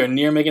is nowhere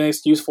near making an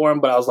excuse for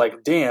him. But I was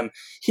like, damn,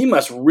 he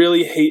must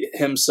really hate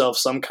himself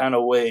some kind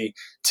of way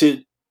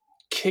to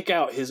kick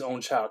out his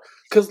own child.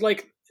 Because,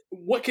 like,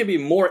 what could be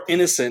more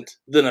innocent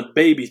than a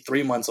baby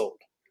 3 months old?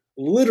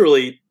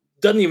 Literally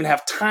doesn't even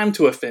have time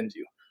to offend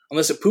you.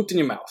 Unless it pooped in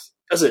your mouth.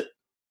 Does it?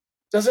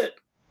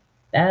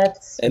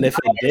 And if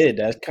it did,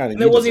 that's kind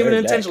of. It wasn't even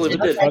intentional if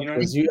it did.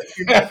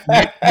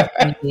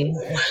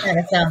 It kind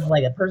of sounds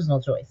like a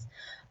personal choice.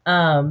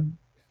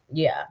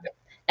 Yeah.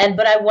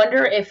 But I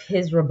wonder if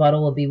his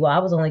rebuttal will be, well, I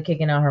was only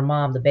kicking out her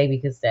mom. The baby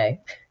could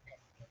stay.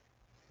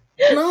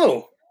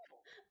 No.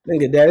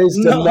 Nigga, that is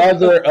the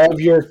mother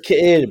of your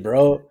kid,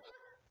 bro.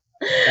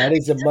 That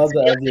is the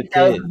mother of your kid.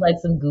 That was like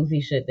some goofy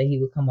shit that he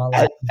would come all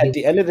at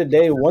the end of the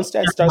day, once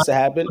that starts to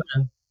happen,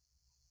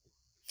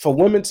 for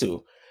women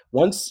too,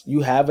 once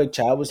you have a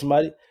child with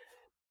somebody,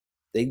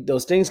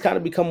 those things kind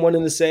of become one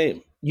and the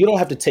same. You don't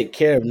have to take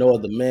care of no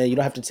other man. You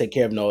don't have to take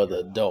care of no other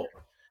adult.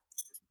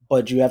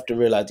 But you have to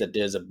realize that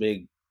there's a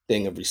big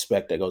thing of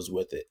respect that goes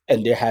with it.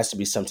 And there has to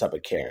be some type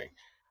of caring.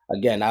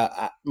 Again,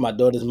 my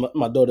daughter's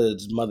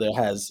mother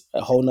has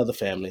a whole nother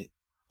family.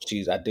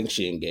 I think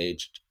she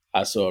engaged.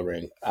 I saw a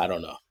ring. I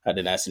don't know. I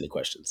didn't ask any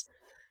questions.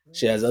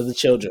 She has other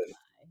children.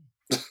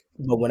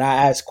 But when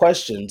I ask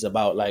questions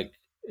about, like,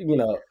 you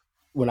know,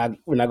 when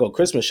I go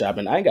Christmas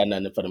shopping, I ain't got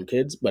nothing for them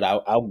kids, but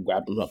I'll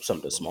grab them up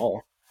something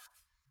small.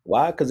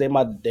 Why? Because they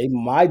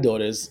my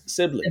daughter's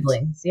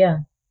siblings. Yeah.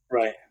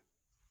 Right.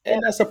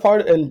 And that's a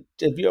part. And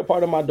if you're a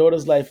part of my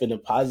daughter's life in a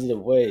positive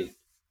way,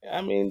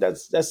 I mean,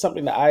 that's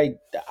something that I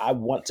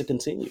want to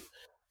continue.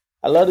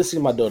 I love to see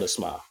my daughter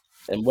smile,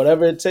 and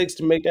whatever it takes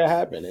to make that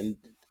happen. And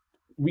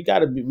we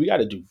gotta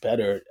do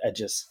better at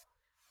just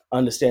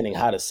understanding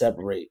how to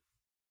separate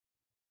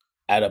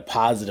at a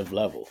positive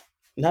level.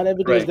 Not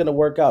everything's gonna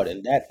work out,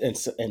 and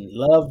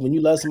love. When you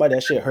love somebody,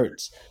 that shit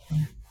hurts.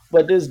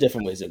 But there's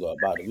different ways to go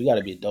about it. We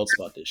gotta be adults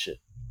about this shit.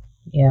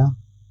 Yeah,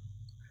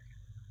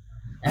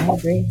 I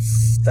agree.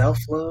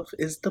 Self-love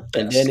is the best.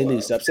 And Danny Lee,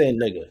 stop saying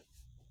nigga.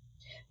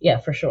 Yeah,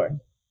 for sure.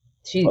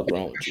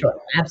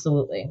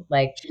 Absolutely.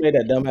 Like, she made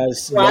that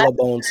dumbass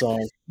Yellowbone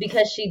song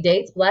because she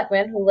dates black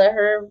men who let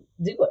her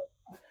do it.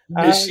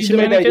 She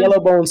made that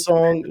Yellowbone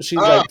song. She's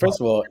like,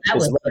 first of all,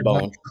 it's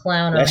Redbone.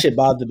 That shit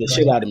bothered the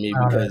shit out of me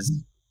because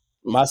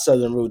my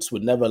southern roots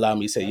would never allow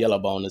me to say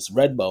Yellowbone. It's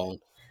Redbone.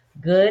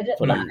 Good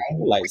for them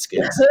light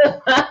skins.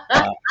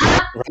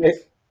 Right?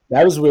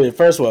 That was weird.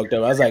 First walked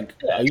up, I was like,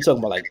 "Are you talking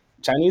about like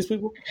Chinese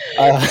people?"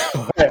 Oh,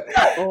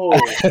 well,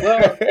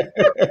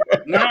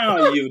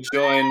 now you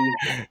join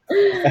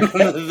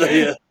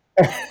the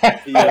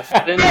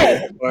offended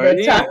party.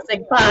 The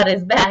toxic pod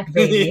is back,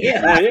 baby.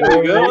 Yeah, here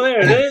we go.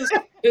 There it is.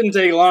 Didn't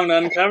take long to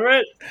uncover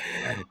it.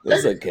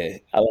 It's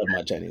okay. I love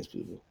my Chinese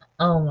people.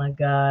 Oh my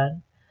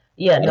god.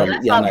 Yeah, no,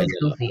 that song was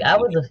goofy. I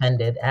was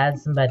offended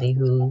as somebody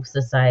who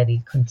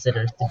society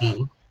considers to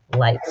be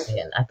light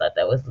skinned. I thought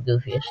that was the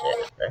goofiest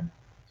shit ever.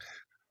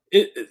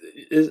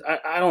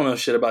 I don't know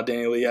shit about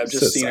Danny Lee. I've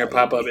just seen her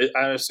pop up.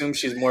 I assume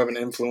she's more of an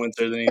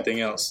influencer than anything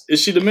else. Is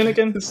she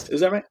Dominican? Is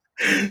that right?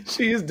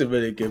 She is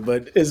Dominican,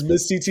 but is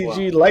Miss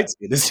CTG light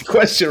skinned? This is the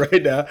question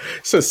right now.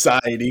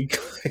 Society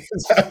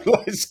claims I'm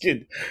light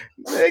skinned.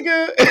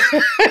 Nigga.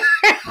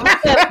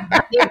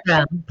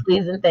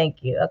 Please and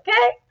thank you.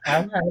 Okay?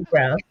 I'm Honey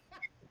Brown.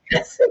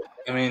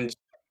 I mean,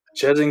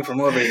 judging from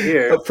over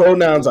here, the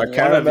pronouns are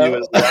caramel. One of you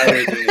is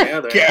lighter than the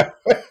other.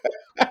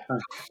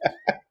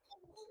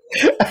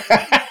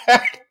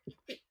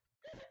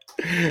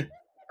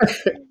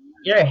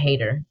 You're a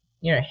hater.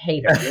 You're a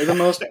hater. You're the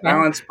most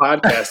balanced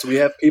podcast. We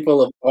have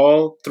people of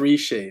all three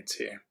shades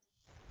here.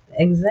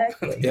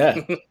 Exactly. Yeah.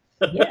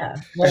 Yeah.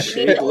 Well,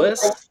 we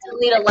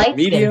need a light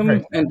medium,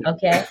 skin person,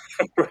 okay?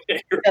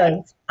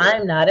 Because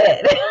I'm not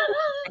it.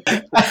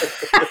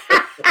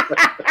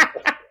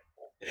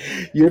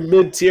 You're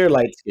mid-tier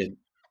light skin.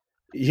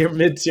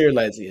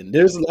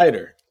 There's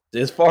lighter.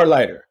 There's far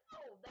lighter.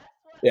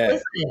 Yeah.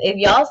 Listen, if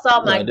y'all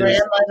saw my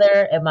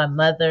grandmother and my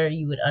mother,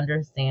 you would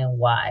understand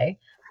why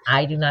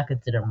I do not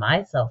consider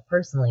myself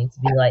personally to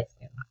be light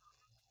skinned.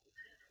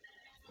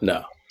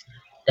 No.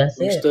 That's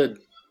Understood.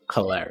 It.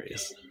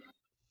 Hilarious.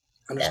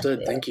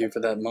 Understood. Thank you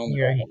for that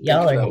moment.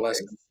 Y'all are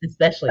haters,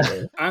 especially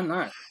me. I'm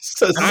not.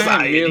 Society.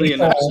 I'm merely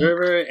an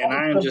observer, and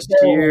I am just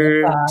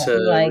here to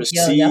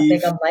receive. Y'all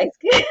think I'm light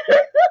skinned?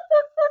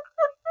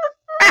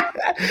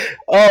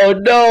 Oh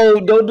no!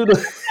 Don't do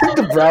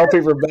the brown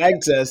paper bag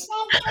test.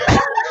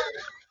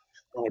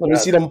 Let me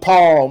see them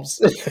palms.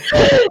 Not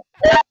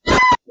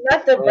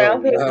the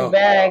brown paper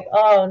bag.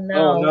 Oh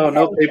no! Oh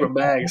no paper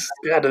bags.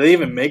 God, do they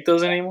even make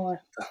those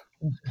anymore?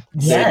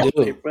 Yeah.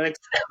 Paper bags.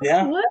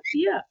 Yeah. What?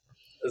 Yeah.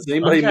 Does I'm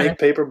anybody trying make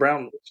paper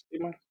brown?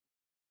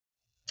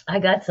 I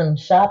got some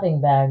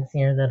shopping bags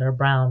here that are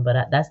brown, but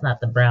that's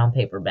not the brown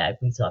paper bag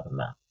we talking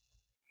about.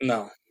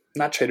 No,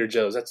 not Trader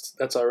Joe's.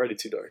 That's already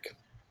too dark.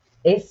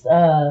 It's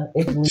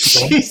legal.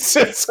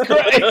 Jesus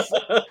Christ.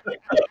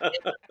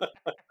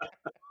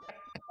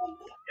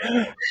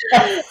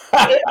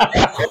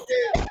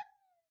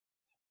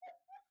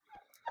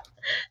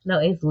 No,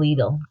 it's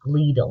Lidl.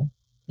 Lidl.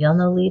 Y'all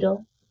know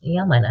Lidl?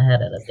 Y'all might not have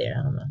that up there.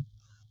 I don't know.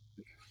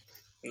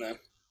 No.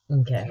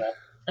 Okay.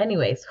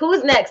 Anyways,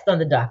 who's next on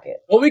the docket?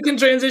 Well, we can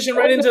transition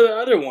right into the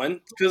other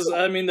one because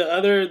I mean the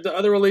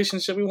other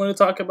relationship we want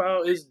to talk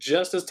about is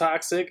just as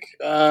toxic.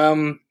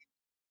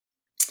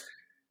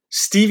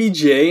 Stevie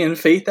J and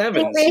Faith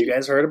Evans. Stevie. You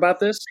guys heard about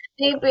this?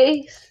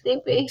 Stevie.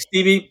 You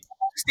Stevie.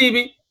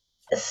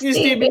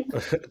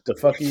 The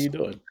fuck are you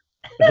doing?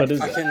 What is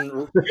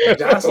that?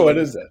 Jocelyn. What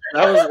is that?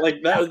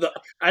 That was the.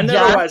 I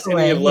never watched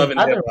any of Jocelyn, Love and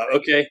his Hip other-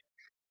 Hop. Okay,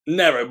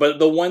 never. But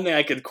the one thing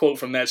I could quote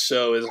from that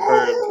show is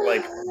her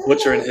like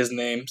butchering his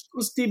name.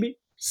 Stevie.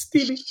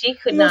 She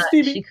could No, not.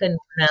 Stevie. She couldn't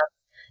pronounce.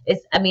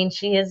 It's. I mean,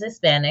 she is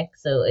Hispanic,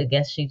 so I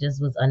guess she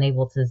just was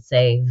unable to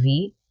say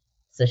V,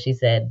 so she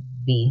said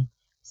B.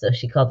 So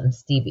she called him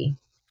Stevie.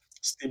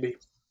 Stevie.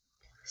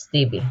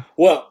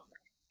 Well,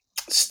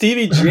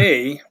 Stevie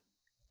J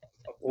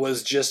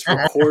was just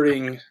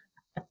recording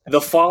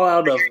the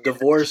fallout of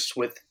divorce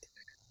with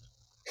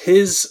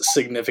his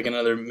significant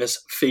other, Miss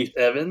Faith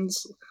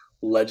Evans,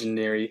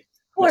 legendary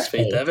Poor Miss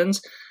Faith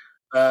Faith.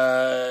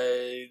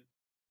 Evans.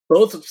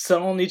 Both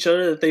telling each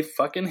other that they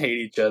fucking hate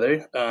each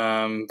other.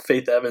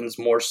 Faith Evans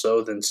more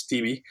so than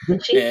Stevie.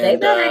 Did she say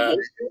And, that? I hate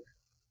you?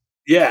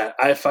 Yeah,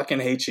 I fucking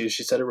hate you.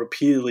 She said it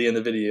repeatedly in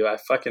the video. I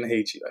fucking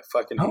hate you. I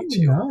fucking Oh hate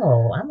you.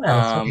 no, I'm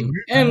not.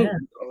 And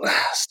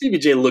Stevie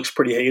J looks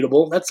pretty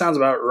hateable. That sounds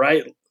about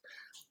right.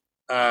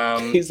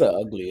 He's an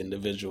ugly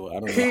individual. I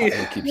don't know how he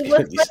keeps He getting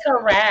looks these. like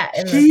a rat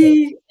in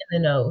the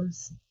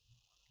nose.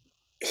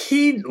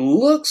 He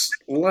looks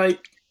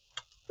like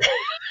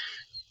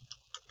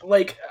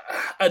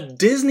a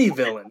Disney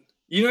villain.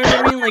 You know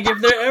what I mean? Like if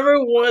there ever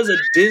was a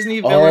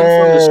Disney villain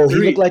from the street.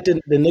 He looked like the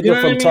nigga You know what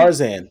I from mean?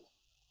 Tarzan.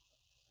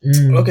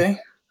 Okay.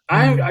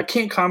 I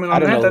can't comment I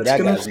on don't know that. who That's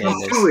that gonna guy's sound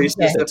name too is.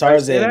 racist The if I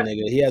say Tarzan that.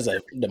 nigga. He has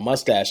the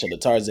mustache of the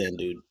Tarzan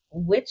dude.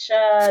 Which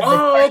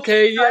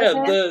Okay, yeah,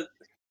 Tarzan?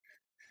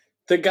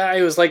 the guy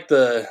who was like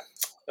the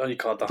what do you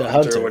call it, the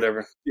hunter or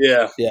whatever.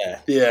 Yeah. Yeah.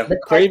 Yeah.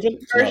 Craven?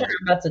 Version, No,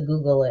 I'm about to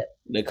Google it.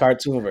 the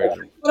cartoon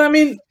version. But I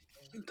mean,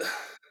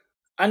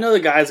 I know the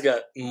guy's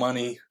got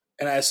money,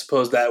 and I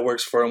suppose that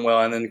works for him well,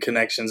 and then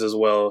connections as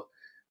well.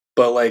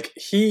 But like,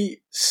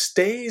 he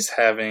stays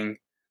having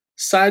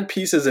side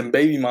pieces and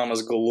baby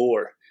mamas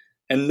galore,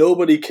 and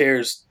nobody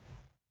cares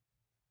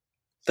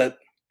that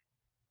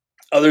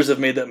others have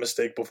made that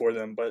mistake before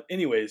them. But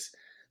anyways,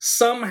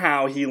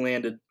 somehow he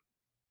landed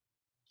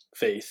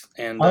Faith,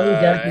 and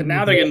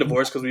now they're getting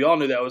divorced because we all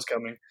knew that was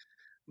coming.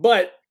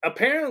 But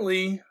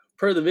apparently,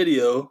 per the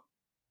video,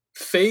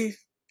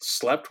 Faith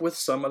slept with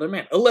some other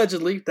man.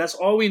 Allegedly, that's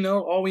all we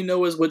know. All we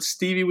know is what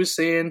Stevie was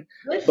saying.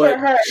 Good for But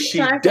her. she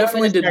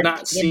definitely did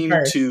not seem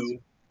to.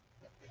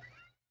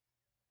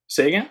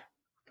 Say again?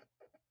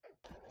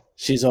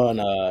 She's on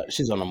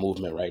a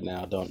movement right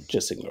now. Don't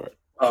just ignore it.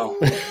 Oh.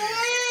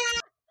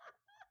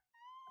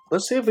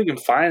 Let's see if we can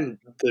find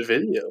the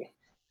video.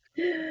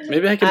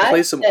 Maybe I can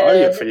play some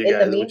audio for you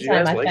guys. In the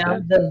meantime, I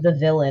found the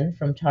villain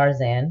from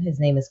Tarzan.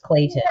 His name is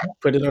Clayton.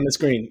 Put it on the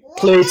screen.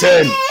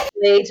 Clayton,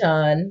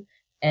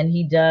 and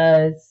he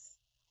does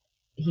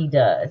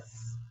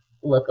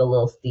look a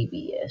little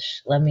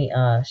Stevie-ish. Let me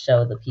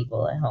show the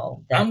people at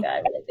home that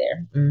guy right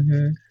there.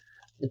 Mm-hmm.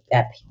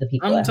 The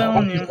people at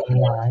home. I'm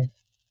live.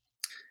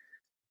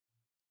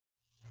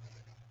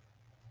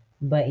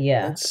 But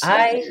yeah,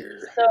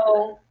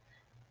 so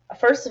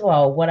first of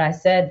all, what I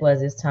said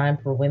was it's time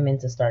for women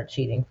to start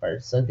cheating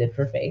first. So good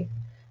for Faith.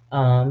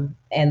 And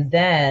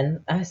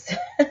then I said,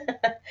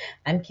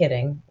 I'm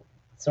kidding,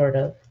 sort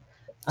of.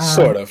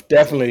 Sort of.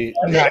 Definitely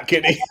not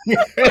kidding.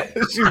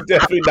 She's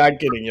definitely not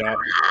kidding, y'all.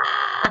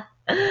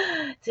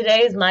 Today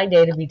is my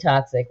day to be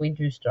toxic. We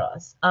drew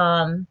straws.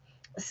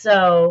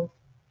 So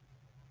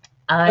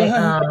I,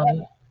 not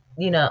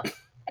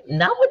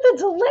with the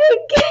delayed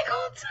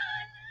giggle time.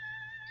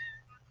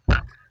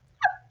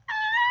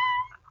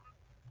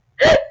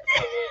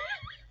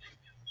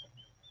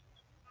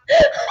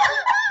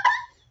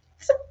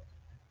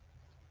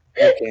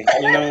 Okay,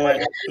 you know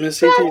what,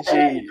 Miss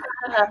CTG,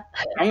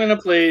 I'm gonna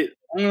play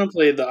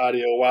the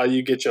audio while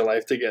you get your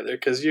life together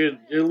because you're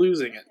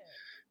losing it.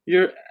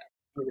 You're.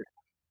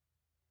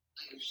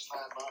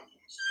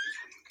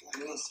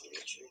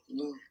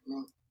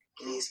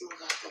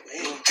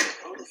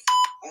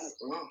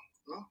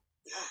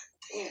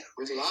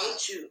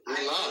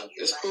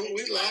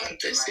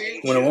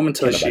 When a woman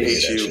tells she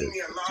hates you,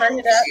 turn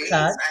it up,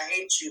 Todd. I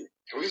hate you.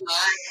 I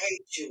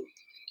hate you.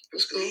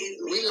 It's cool.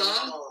 We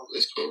live.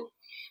 It's cool.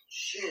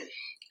 Shit.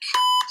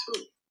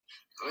 Too.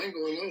 I ain't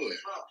going nowhere.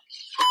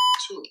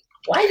 Too.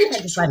 Why do you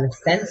have to find the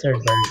censored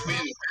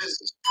version?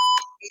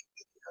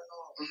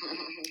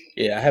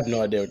 Yeah, I have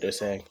no idea what they're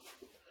saying.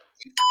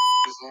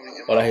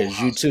 All I hear is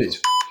you too.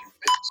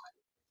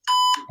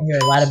 I hear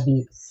a lot of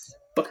beats.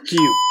 Fuck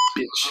you,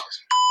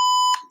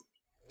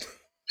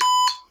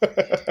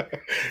 bitch.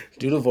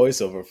 Do the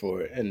voiceover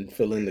for it and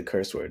fill in the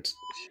curse words.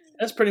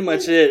 That's pretty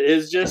much it.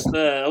 It's just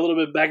a little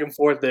bit back and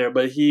forth there,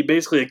 but he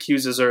basically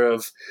accuses her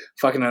of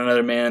fucking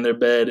another man in their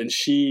bed, and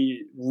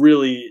she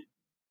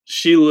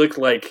looked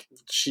like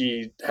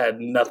she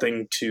had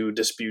nothing to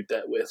dispute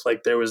that with.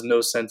 Like, there was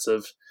no sense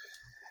of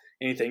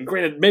anything.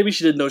 Granted, maybe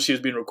she didn't know she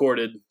was being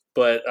recorded,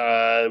 but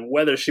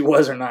whether she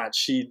was or not,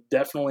 she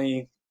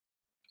definitely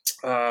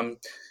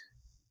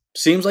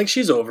seems like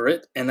she's over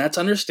it, and that's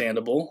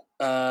understandable.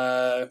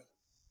 But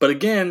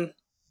again,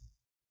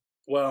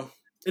 well,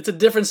 it's a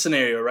different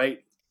scenario, right?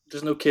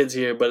 There's no kids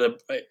here,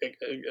 but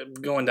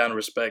going down to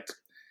respect,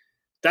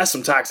 that's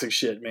some toxic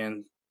shit,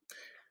 man.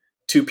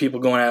 Two people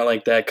going out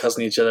like that,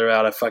 cussing each other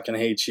out. I fucking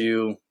hate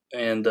you,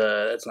 and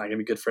that's not gonna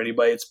be good for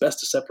anybody. It's best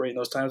to separate in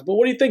those times. But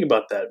what do you think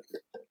about that?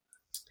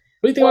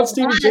 What do you think about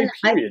Stevie J?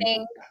 Period?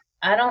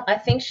 I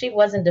think she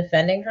wasn't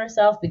defending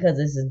herself because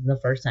this is the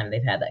first time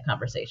they've had that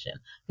conversation.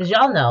 Because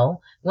y'all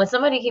know, when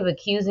somebody keep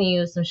accusing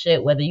you of some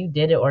shit, whether you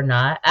did it or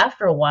not,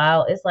 after a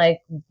while, it's like,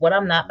 what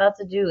I'm not about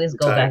to do is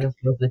go back and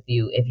forth with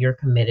you if you're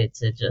committed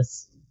to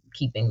just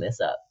keeping this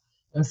up.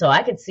 And so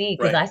I could see,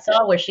 because I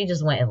saw where she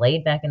just went and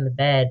laid back in the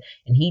bed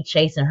and he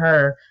chasing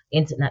her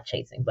into, not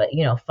chasing, but,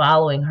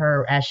 following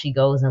her as she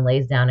goes and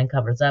lays down and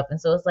covers up. And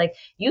so it's like,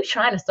 you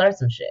trying to start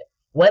some shit.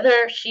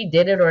 Whether she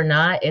did it or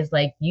not, it's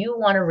like, you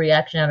want a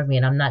reaction out of me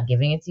and I'm not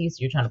giving it to you, so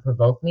you're trying to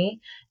provoke me.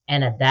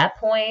 And at that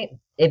point,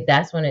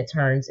 that's when it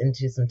turns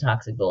into some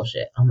toxic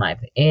bullshit,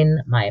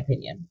 in my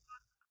opinion.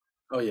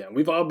 Oh, yeah.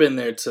 We've all been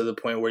there, to the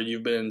point where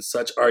you've been in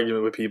such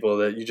argument with people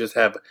that you just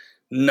have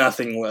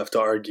nothing left to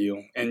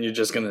argue, and you're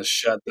just going to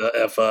shut the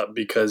F up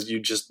because you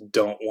just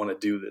don't want to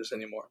do this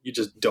anymore. You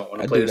just don't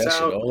want to play this out. I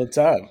do that shit all the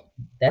time.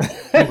 That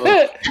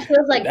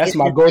feels like that's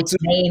my go-to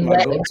move.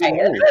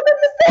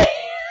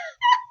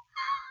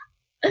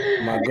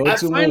 My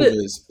go-to move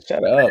is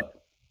shut up.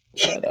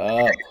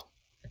 I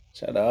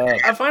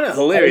find it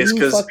hilarious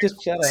because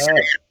shut up.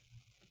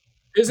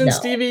 Isn't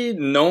Stevie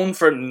known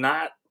for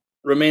not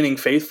remaining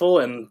faithful?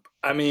 And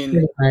I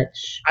mean,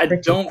 I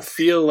don't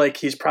feel like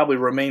he's probably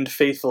remained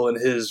faithful in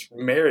his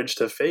marriage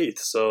to Faith.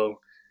 So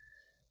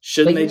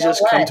shouldn't they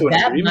just come to an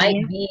agreement? That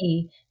might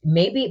be,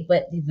 maybe,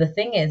 but the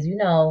thing is,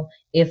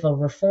 if a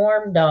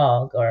reformed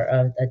dog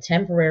or a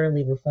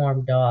temporarily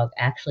reformed dog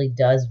actually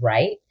does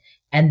right,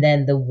 and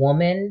then the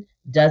woman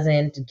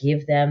doesn't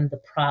give them the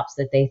props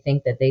that they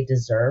think that they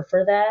deserve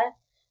for that,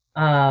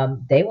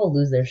 they will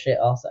lose their shit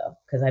also.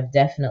 Because I've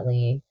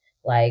definitely,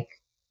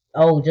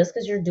 just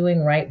because you're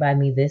doing right by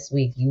me this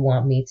week, you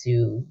want me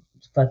to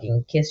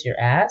fucking kiss your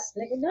ass?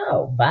 Nigga,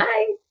 no.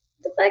 Bye.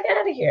 Get the fuck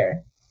out of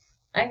here.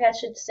 I ain't got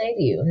shit to say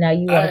to you. Now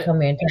you want to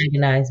come here and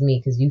antagonize me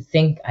because you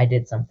think I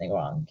did something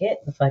wrong.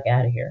 Get the fuck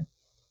out of here.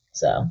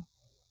 So.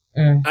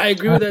 I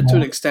agree with that to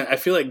an extent. I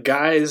feel like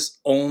guys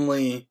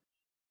only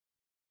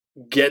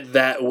get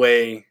that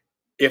way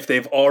if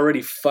they've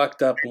already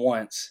fucked up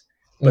once,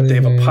 but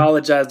they've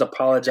apologized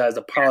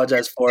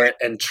for it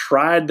and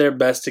tried their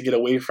best to get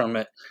away from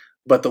it,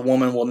 but the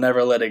woman will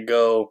never let it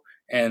go,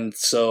 and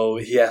so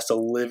he has to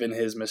live in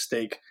his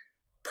mistake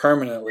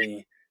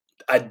permanently.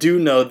 I do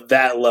know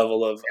that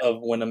level of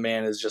when a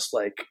man is just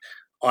like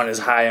on his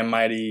high and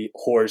mighty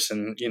horse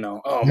and,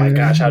 oh my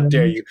gosh, how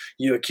dare you?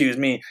 You accuse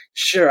me.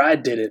 Sure, I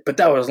did it, but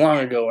that was long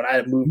ago and I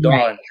had moved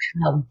on.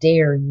 How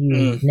dare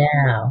you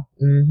now?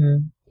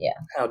 Yeah.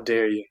 How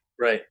dare you?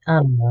 Right.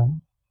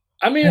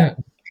 I mean,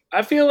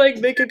 I feel like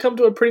they could come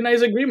to a pretty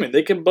nice agreement.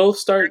 They can both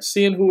start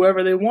seeing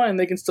whoever they want and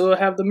they can still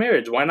have the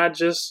marriage. Why not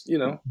just,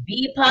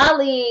 be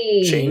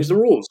poly? Change the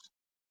rules.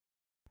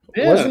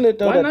 Yeah, wasn't it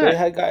though that they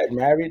had gotten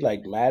married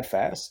like mad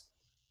fast?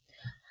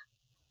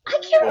 I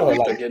can't remember.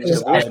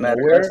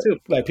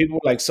 Like people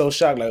were like so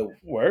shocked, like,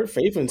 were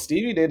Faith and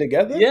Stevie, they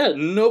together? Yeah,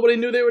 nobody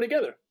knew they were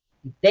together.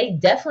 They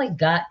definitely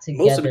got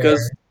together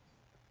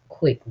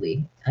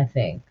quickly, I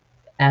think,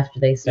 after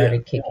they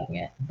started kicking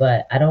it.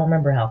 But I don't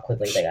remember how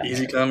quickly they got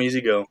easy come, easy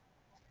go.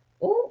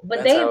 Ooh,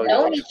 but they've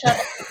known each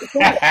other.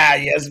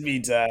 Yes,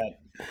 B-Time.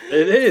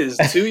 It is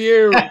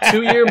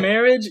 2-year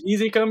marriage,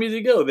 easy come, easy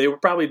go. They were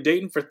probably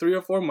dating for 3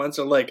 or 4 months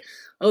and like,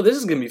 oh, this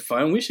is gonna be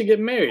fun. We should get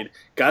married.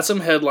 Got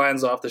some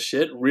headlines off the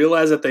shit.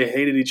 Realized that they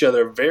hated each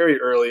other very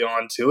early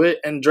on to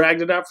it, and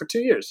dragged it out for 2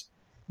 years.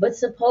 But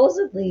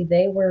supposedly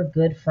they were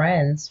good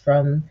friends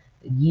from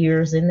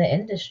years in the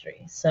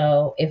industry.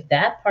 So if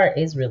that part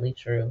is really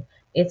true,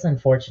 it's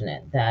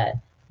unfortunate that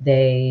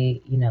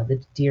they, the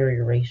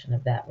deterioration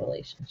of that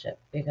relationship,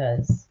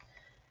 because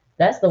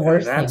that's the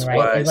worst thing,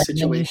 right? It's like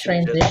when you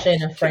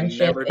transition a friendship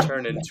can never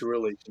turn into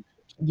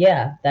relationships.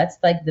 Yeah, that's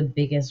like the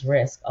biggest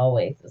risk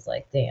always. It's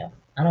like, damn,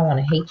 I don't want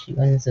to hate you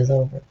when this is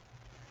over.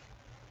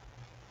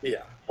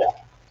 Yeah.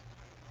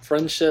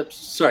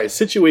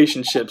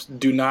 Situationships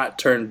do not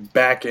turn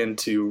back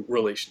into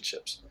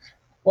relationships.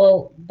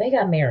 Well, they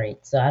got married,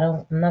 so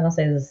I'm not gonna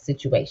say this is a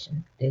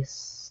situation.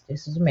 This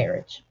is a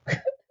marriage.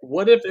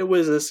 What if it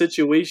was a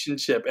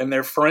situationship and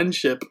their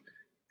friendship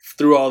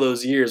through all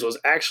those years was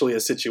actually a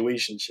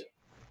situationship?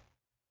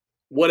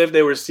 What if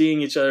they were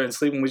seeing each other and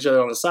sleeping with each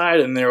other on the side,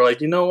 and they were like,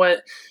 you know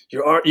what,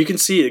 you can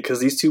see it because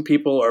these two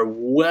people are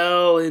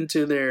well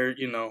into their,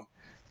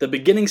 the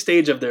beginning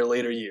stage of their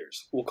later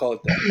years. We'll call it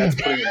that. That's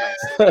putting it nice.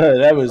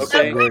 That was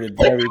Okay. worded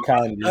very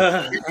kindly.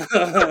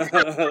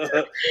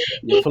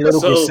 Your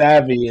political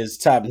savvy is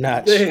top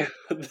notch.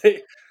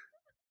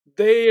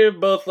 They're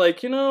both like,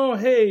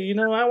 hey,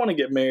 I want to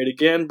get married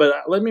again, but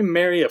let me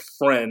marry a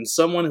friend,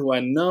 someone who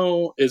I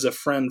know is a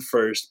friend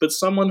first, but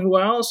someone who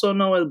I also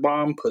know is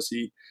bomb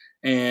pussy,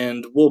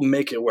 and we'll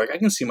make it work. I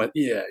can see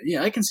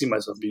I can see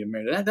myself being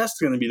married. That's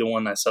going to be the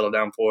one I settle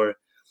down for.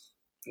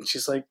 And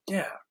she's like,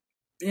 yeah,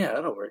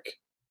 that'll work.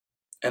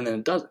 And then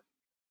it doesn't.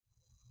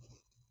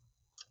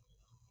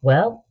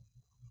 Well,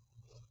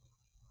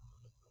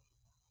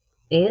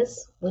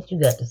 is what you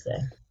got to say.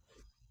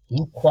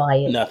 You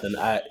quiet. Nothing.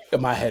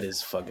 My head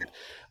is fucking.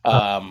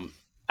 I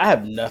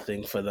have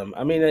nothing for them.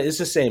 I mean, it's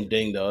the same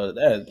thing though.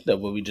 That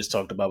what we just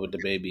talked about with the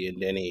baby and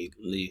Danny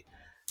Lee.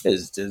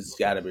 There's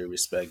got to be a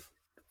respect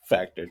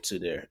factor to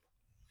there.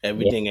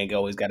 Everything ain't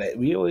always gotta.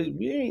 We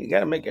ain't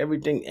gotta make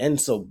everything end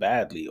so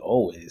badly.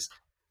 Always.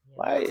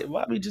 Why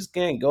we just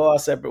can't go our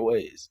separate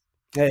ways?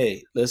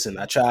 Hey, listen.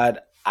 I tried.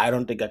 I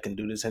don't think I can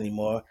do this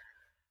anymore.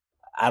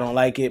 I don't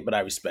like it, but I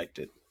respect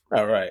it.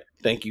 All right.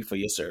 Thank you for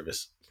your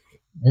service.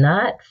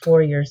 Not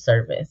for your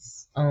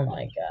service. Oh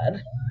my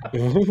God.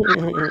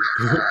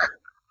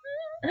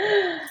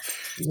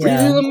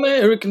 Real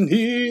American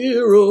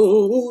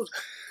heroes.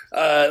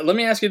 Let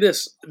me ask you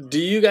this. Do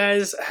you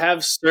guys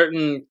have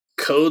certain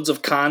codes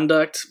of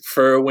conduct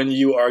for when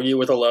you argue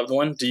with a loved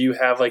one? Do you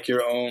have like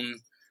your own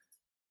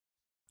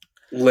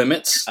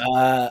limits?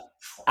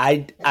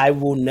 I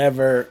will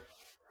never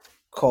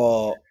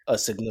call a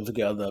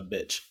significant other a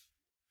bitch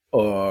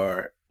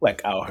or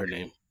like out her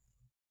name.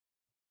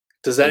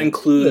 Does that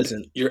include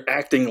you're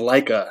acting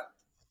like a?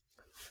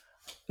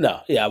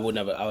 No, yeah, I would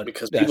never.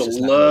 Because people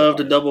love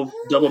to double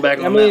back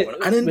on that one.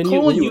 I didn't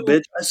call you a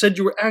bitch. I said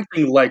you were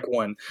acting like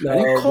one. I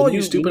didn't call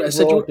you stupid. I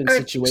said you were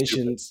acting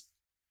stupid.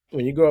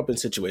 When you grow up in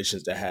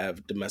situations that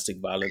have domestic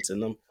violence in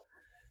them,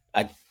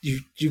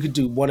 you could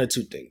do one or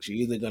two things.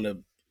 You're either gonna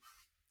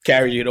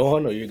carry it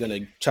on, or you're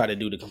gonna try to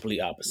do the complete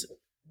opposite.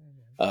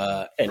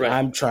 And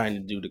I'm trying to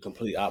do the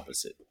complete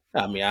opposite.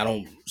 I mean, I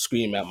don't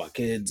scream at my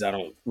kids. I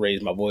don't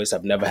raise my voice.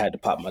 I've never had to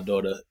pop my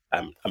daughter.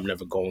 I'm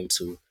never going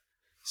to.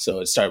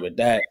 So it started with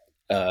that.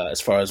 As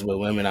far as with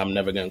women, I'm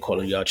never going to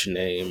call you out your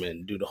name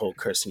and do the whole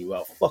cursing you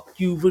out. Fuck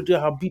you,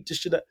 I'll beat this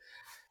shit up.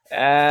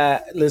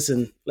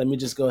 Listen, let me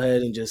just go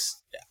ahead and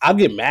I'll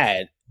get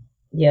mad.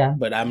 Yeah.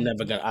 But I'm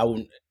never going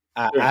to,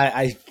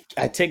 I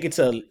take it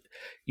to,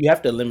 you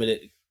have to limit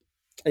it.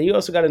 And you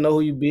also got to know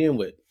who you're being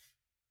with.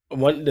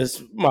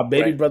 My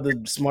baby brother,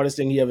 the smartest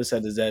thing he ever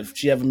said is that if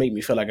she ever make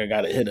me feel like I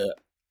got to hit her,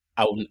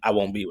 I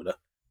won't be with her.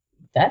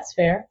 That's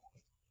fair.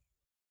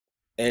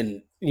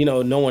 And,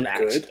 no one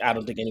actually, I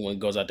don't think anyone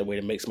goes out their way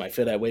to make somebody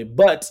feel that way.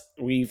 But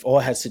we've all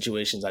had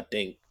situations, I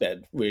think, that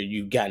where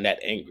you've gotten that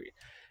angry.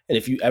 And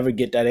if you ever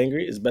get that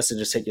angry, it's best to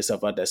just take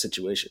yourself out that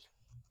situation.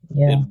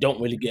 Yeah. It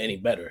don't really get any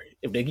better.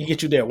 If they can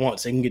get you there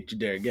once, they can get you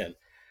there again.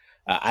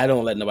 I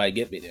don't let nobody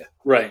get me there.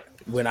 Right.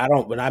 When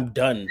I'm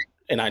done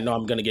and I know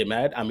I'm gonna get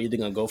mad, I'm either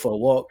gonna go for a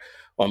walk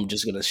or I'm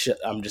just gonna shut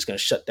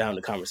down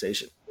the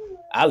conversation.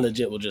 I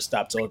legit will just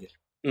stop talking.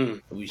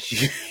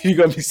 You're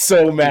gonna be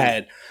so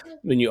mad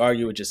when you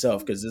argue with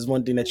yourself, because there's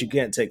one thing that you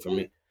can't take from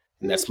me,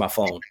 and that's my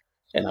phone.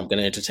 And I'm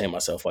gonna entertain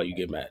myself while you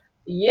get mad.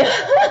 Yeah.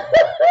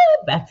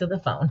 Back to the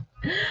phone.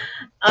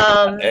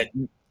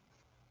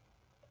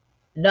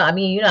 No, I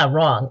mean, you're not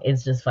wrong.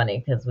 It's just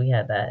funny because we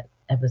had that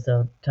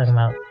episode talking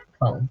about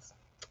phones.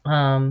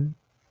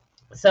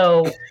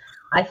 So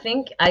I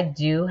think I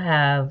do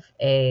have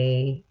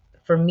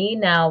for me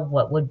now,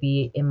 what would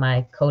be in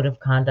my code of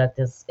conduct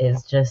is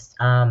just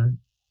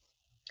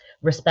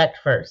respect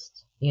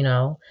first,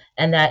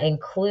 and that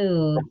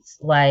includes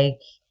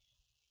like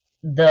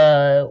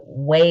the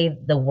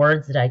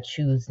words that I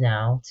choose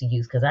now to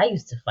use, because I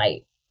used to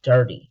fight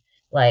dirty,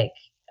 like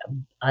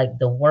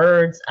the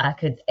words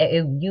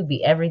you'd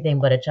be everything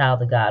but a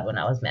child of God when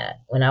I was mad,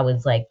 when I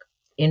was like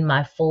in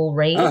my full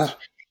rage.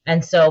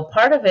 And so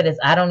part of it is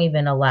I don't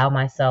even allow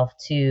myself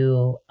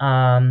to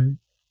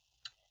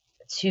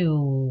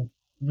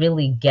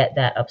really get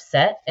that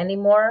upset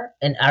anymore,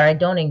 or I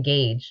don't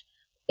engage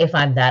if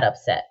I'm that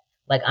upset.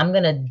 Like, I'm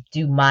going to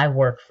do my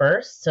work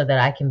first so that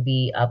I can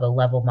be of a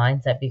level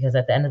mindset, because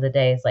at the end of the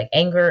day, it's like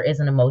anger is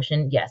an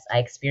emotion. Yes, I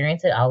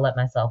experience it. I'll let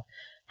myself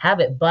have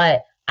it,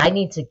 but I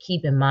need to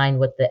keep in mind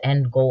what the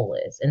end goal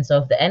is. And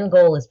so if the end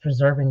goal is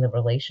preserving the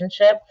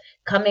relationship,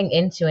 coming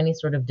into any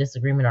sort of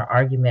disagreement or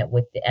argument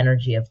with the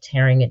energy of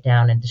tearing it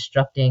down and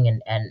destructing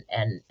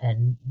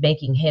and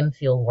making him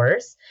feel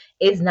worse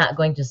is not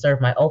going to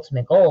serve my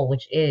ultimate goal,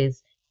 which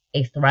is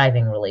a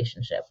thriving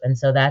relationship. And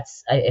so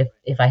that's,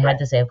 if I had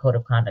to say a code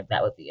of conduct,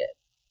 that would be it.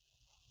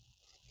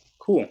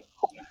 Cool.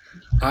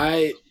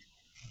 I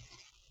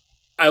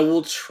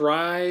will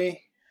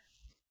try.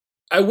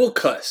 I will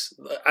cuss.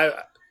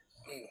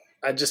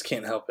 I just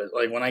can't help it.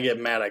 Like when I get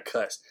mad, I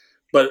cuss.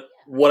 But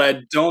what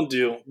I don't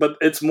do, but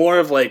it's more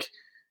of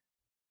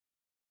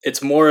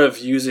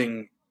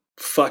using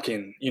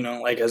fucking,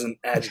 like as an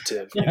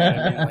adjective. You know what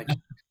I mean? Like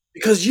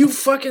because you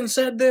fucking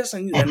said this,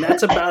 and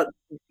that's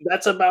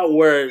about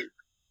where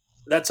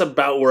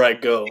I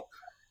go.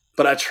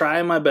 But I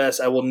try my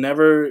best. I will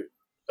never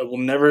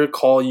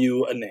call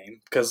you a name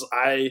because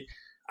I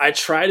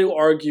try to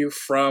argue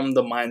from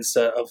the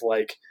mindset of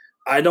like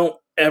I don't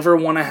ever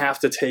want to have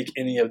to take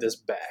any of this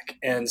back.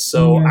 And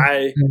so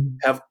I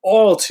have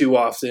all too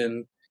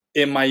often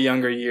in my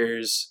younger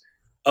years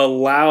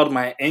allowed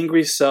my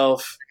angry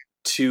self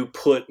to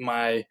put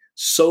my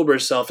sober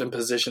self in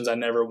positions I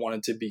never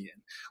wanted to be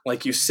in.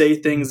 Like you say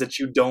things that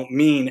you don't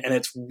mean, and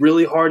it's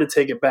really hard to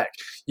take it back.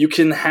 You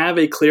can have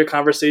a clear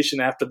conversation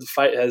after the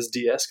fight has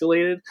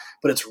de-escalated,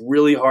 but it's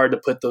really hard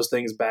to put those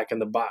things back in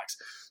the box.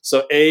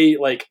 So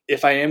like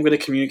if I am going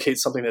to communicate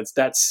something that's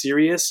that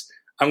serious,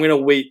 I'm going to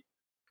wait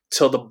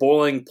till the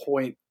boiling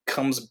point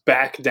comes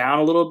back down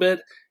a little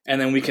bit,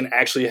 and then we can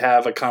actually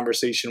have a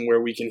conversation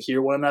where we can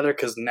hear one another,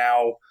 because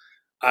now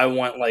I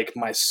want like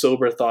my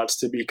sober thoughts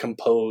to be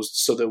composed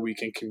so that we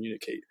can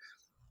communicate.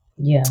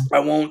 Yeah. I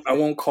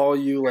won't call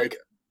you like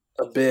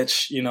a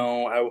bitch,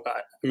 I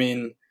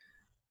mean,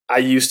 I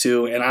used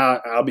to, and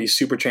I'll be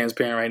super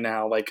transparent right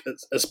now, like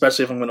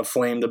especially if I'm going to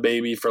flame the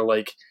baby for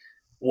like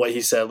what he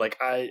said. Like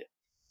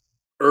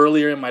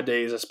earlier in my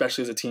days,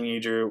 especially as a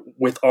teenager,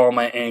 with all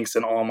my angst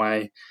and all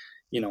my,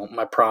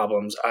 my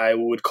problems, I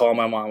would call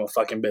my mom a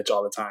fucking bitch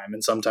all the time.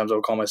 And sometimes I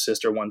would call my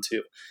sister one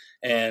too.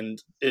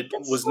 And that's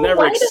was so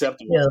never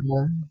acceptable.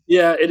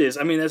 Yeah, it is.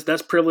 I mean,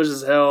 that's privilege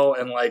as hell.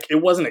 And like,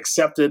 it wasn't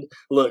accepted.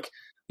 Look,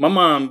 my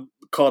mom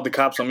called the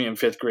cops on me in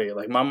 5th grade.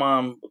 Like my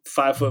mom,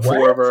 5'4",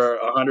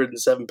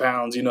 107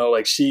 pounds,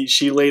 like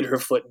she laid her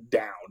foot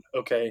down.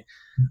 Okay.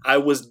 I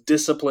was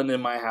disciplined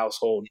in my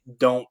household.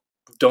 Don't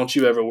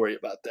you ever worry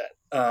about that.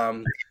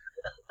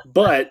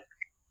 But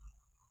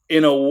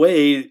in a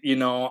way,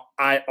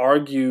 I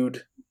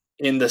argued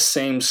in the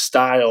same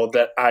style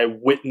that I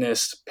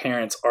witnessed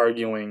parents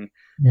arguing.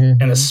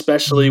 Mm-hmm. And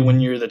especially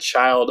when you're the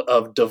child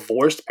of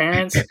divorced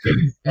parents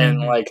and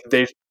like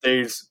they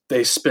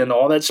spend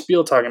all that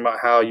spiel talking about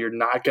how you're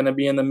not going to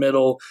be in the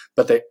middle,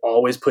 but they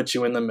always put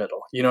you in the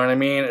middle. You know what I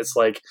mean? It's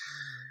like,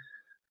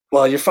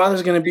 well, your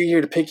father's going to be here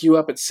to pick you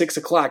up at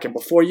 6:00. And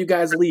before you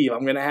guys leave,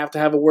 I'm going to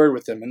have a word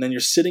with him. And then you're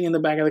sitting in the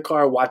back of the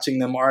car watching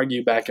them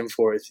argue back and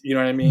forth. You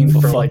know what I mean?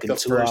 For like the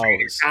first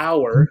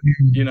hour,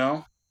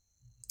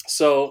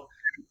 So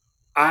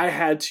I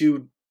had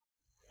to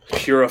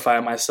purify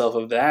myself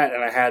of that.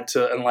 And I had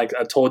to, and like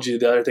I told you,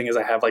 the other thing is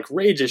I have like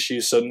rage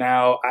issues. So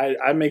now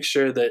I make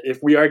sure that if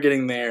we are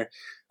getting there,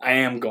 I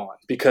am gone,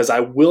 because I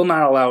will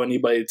not allow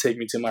anybody to take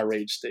me to my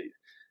rage state.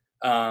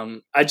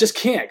 I just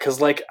can't, because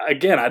like,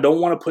 again, I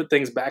don't want to put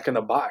things back in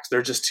the box.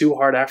 They're just too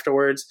hard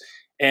afterwards.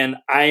 And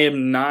I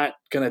am not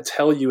going to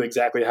tell you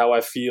exactly how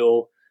I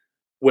feel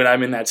when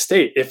I'm in that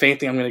state. If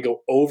anything, I'm going to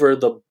go over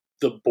the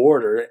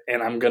border,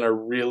 and I'm going to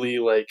really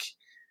like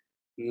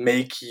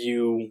make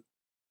you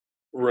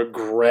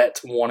regret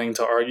wanting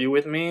to argue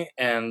with me.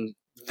 And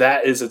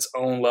that is its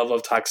own level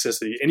of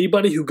toxicity.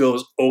 Anybody who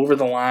goes over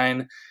the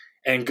line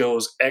and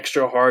goes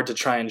extra hard to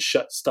try and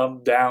shut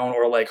stuff down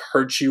or like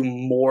hurt you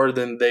more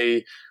than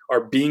they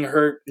are being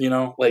hurt,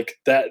 like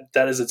that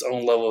is its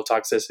own level of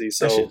toxicity.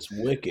 So that shit's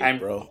wicked,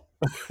 bro.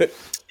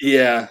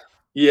 Yeah.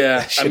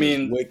 I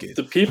mean,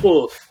 the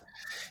people,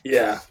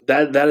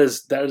 that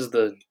is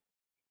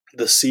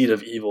the seed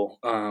of evil.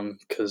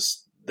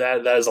 Cause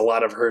that is a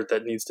lot of hurt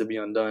that needs to be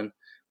undone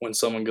when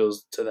someone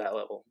goes to that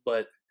level.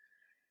 But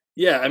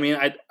yeah, I mean,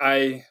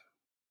 I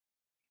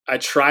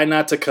try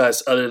not to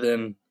cuss, other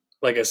than,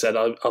 like I said,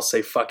 I'll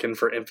say fucking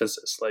for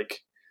emphasis,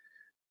 like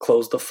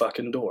close the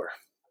fucking door.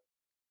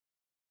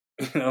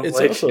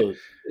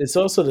 It's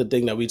also the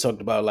thing that we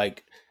talked about,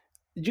 like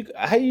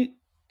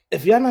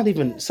if you're not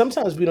even,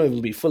 sometimes we don't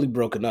even be fully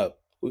broken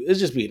up. It's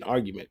just be an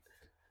argument.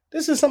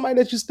 This is somebody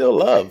that you still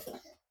love.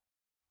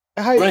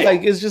 Right.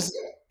 Like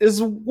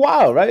it's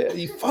wild, right?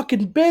 You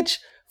fucking bitch.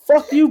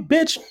 Fuck you,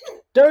 bitch.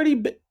 Dirty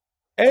bitch.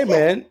 Hey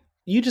man,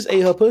 you just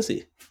ate her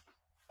pussy.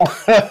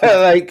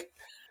 Like,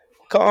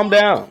 calm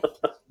down.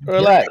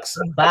 Relax.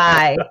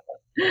 Bye.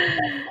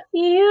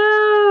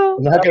 You.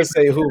 I'm not gonna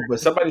say who,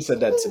 but somebody said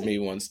that to me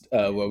once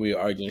when we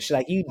were arguing. She's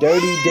like, "You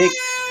dirty dick,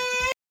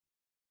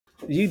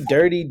 you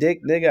dirty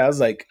dick nigga." I was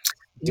like,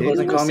 "You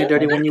wasn't calling me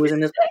dirty when you was in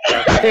this."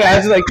 Yeah,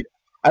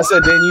 I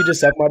said, "Didn't you just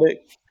suck my dick?"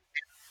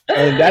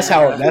 And that's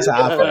how I fight.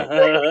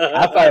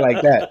 I fight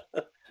like that.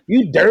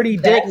 You dirty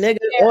dick nigga.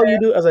 All you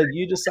do, I was like,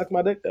 "You just suck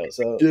my dick though."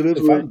 So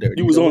if I'm dirty,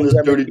 you was on this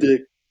dirty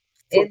dick.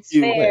 It's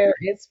fair.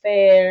 It's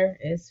fair.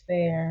 It's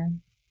fair.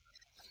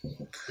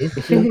 It's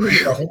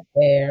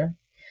fair.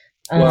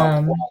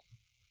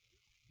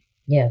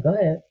 Yeah, go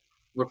ahead.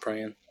 We're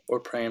praying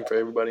for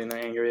everybody in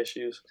their anger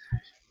issues.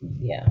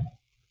 Yeah.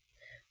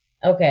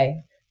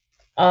 Okay.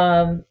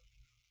 Are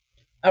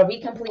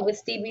we complete with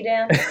Stevie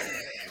Dan?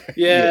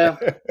 Yeah.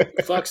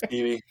 Fuck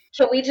Stevie.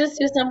 Can we just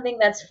do something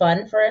that's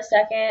fun for a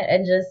second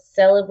and just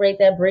celebrate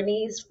that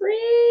Britney's free?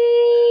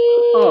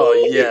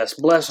 Oh yes,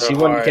 bless her She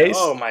won the heart. case?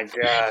 Oh my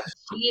gosh.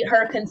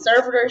 Her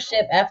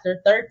conservatorship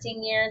after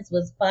 13 years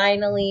was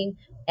finally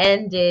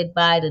ended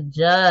by the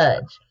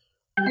judge.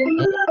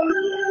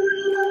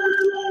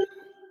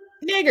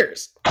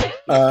 Niggers.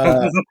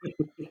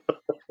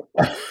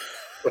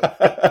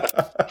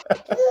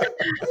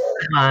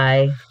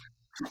 Hi.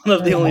 One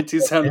of the only two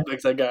sound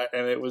effects I got,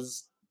 and it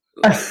was.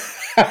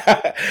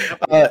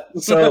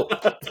 So,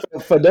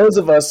 for those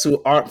of us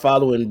who aren't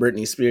following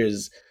Britney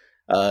Spears'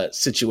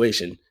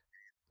 situation,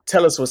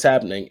 tell us what's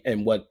happening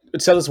and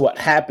tell us what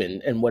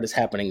happened and what is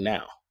happening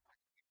now.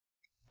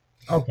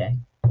 Okay,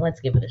 let's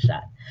give it a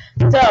shot.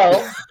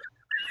 So,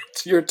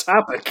 it's your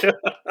topic.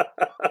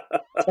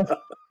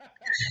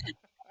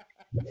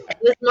 It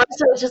was more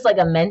so just like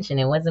a mention.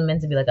 It wasn't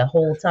meant to be like a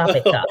whole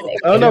topic.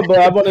 Oh no, but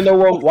I want to know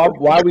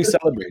why are we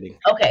celebrating?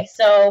 Okay,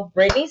 so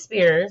Britney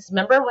Spears,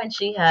 remember when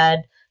she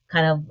had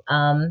kind of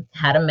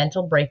had a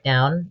mental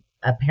breakdown?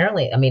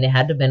 Apparently, I mean, it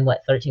had to have been,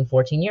 13,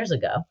 14 years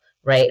ago,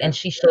 right? And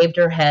she shaved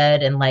her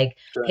head and like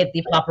hit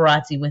the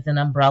paparazzi with an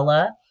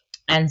umbrella.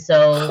 And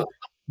so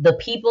the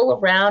people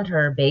around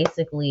her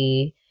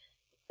basically...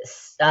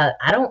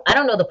 I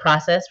don't know the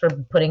process for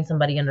putting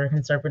somebody under a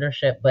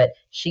conservatorship, but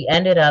she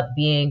ended up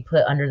being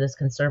put under this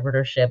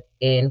conservatorship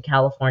in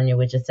California,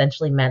 which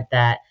essentially meant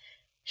that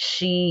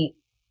she,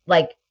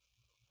 like,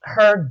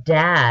 her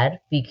dad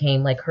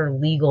became like her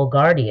legal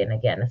guardian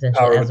again,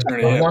 essentially, as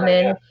a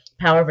woman,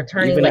 power of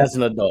attorney, even as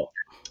an adult.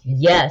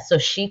 Yeah, so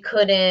she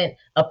couldn't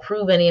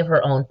approve any of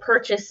her own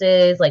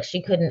purchases. Like, she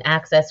couldn't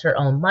access her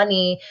own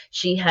money.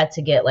 She had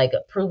to get like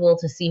approval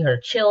to see her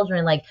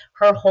children. Like,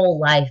 her whole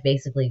life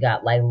basically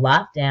got like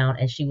locked down,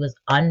 and she was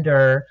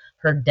under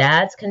her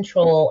dad's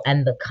control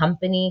and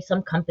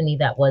some company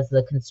that was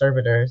the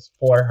conservators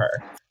for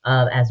her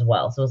as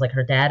well. So it was like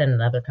her dad and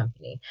another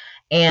company.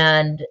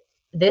 And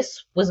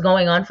this was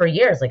going on for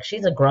years. Like,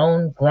 she's a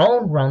grown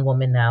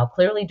woman now,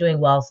 clearly doing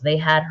well. So they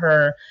had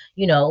her,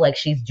 like,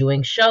 she's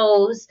doing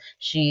shows,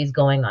 she's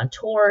going on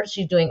tours,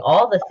 she's doing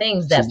all the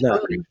things that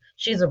prove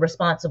she's a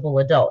responsible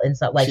adult. And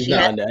so, like, she's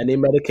not under any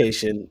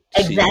medication.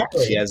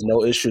 Exactly. She has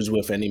no issues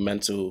with any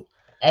mental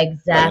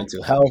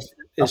health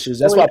issues.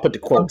 That's why I put the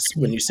quotes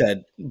when you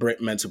said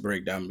mental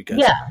breakdown,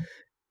 because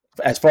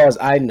as far as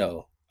I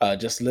know,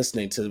 just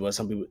listening to what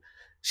some people,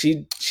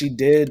 she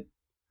did,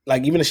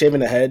 like, even the shaving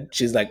the head,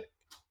 she's like,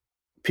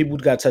 people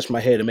got to touch my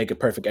hair to make it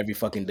perfect every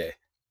fucking day.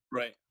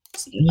 Right.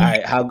 All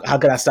right, how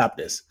can I stop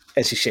this?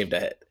 And she shaved her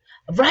head.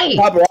 Right.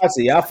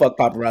 Paparazzi, I'll fuck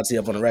paparazzi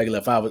up on a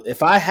regular.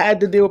 If I had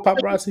to deal with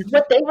paparazzi,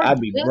 I'd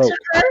be broke.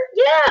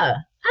 Yeah.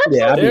 Absolutely.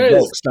 Yeah, I'd be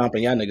broke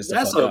stomping y'all niggas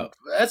the fuck out.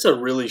 That's a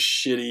really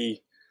shitty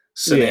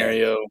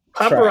scenario.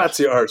 Yeah.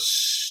 Paparazzi are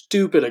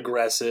stupid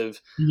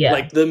aggressive. Yeah.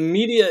 Like, the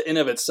media in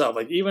of itself,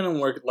 like, even when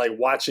we're like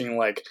watching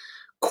like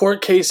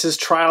court cases,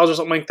 trials, or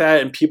something like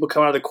that, and people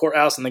come out of the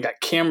courthouse and they got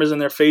cameras in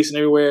their face and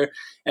everywhere,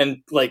 and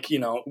like,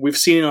 we've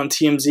seen it on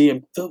TMZ,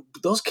 and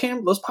those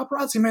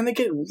paparazzi, man, they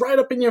get right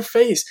up in your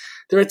face.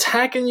 They're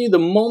attacking you the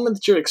moment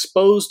that you're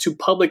exposed to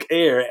public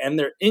air, and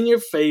they're in your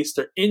face,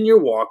 they're in your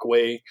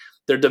walkway,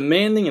 they're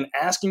demanding and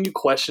asking you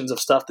questions of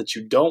stuff that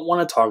you don't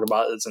want to talk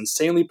about. It's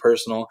insanely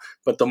personal.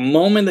 But the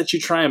moment that you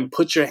try and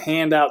put your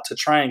hand out to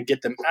try and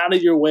get them out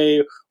of your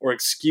way or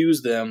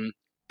excuse them,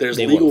 there's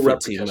legal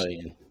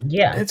repercussions.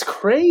 Yeah. It's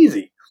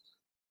crazy.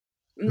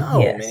 No,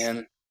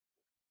 man.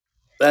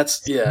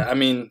 I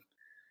mean,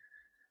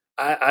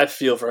 I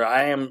feel for her.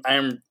 I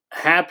am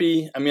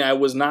happy. I mean, I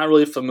was not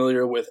really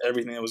familiar with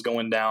everything that was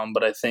going down,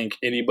 but I think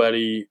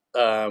anybody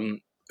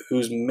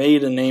who's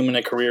made a name and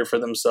a career for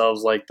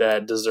themselves like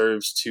that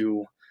deserves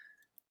to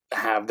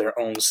have their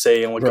own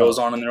say in what goes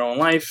on in their own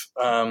life.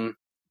 I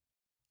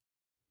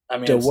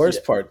mean, the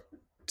worst part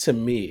to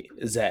me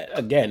is that,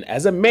 again,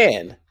 as a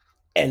man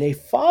and a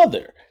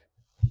father,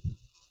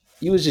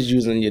 you was just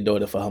using your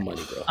daughter for her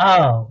money, bro.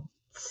 Oh,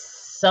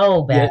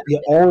 so bad.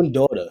 Your own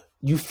daughter.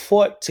 You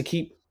fought to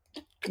keep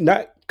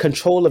not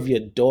control of your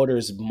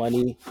daughter's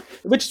money,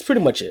 which is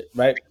pretty much it,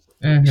 right?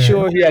 Mm-hmm.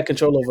 Sure, he had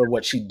control over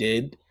what she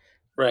did,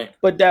 right?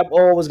 But that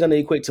all was going to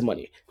equate to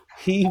money.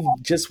 He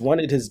just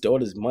wanted his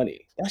daughter's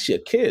money. That's your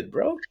kid,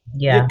 bro.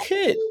 Yeah, your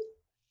kid,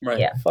 right?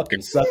 Yeah,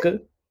 fucking sucker.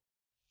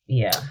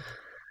 Yeah,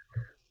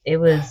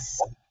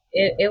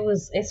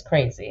 it's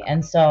crazy.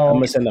 And so I'm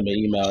gonna send them an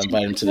email,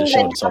 invite him to the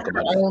show to talk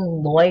about it. Her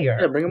own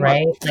lawyer,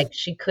 right? Like,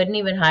 she couldn't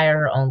even hire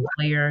her own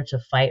lawyer to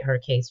fight her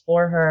case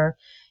for her,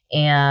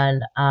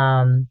 and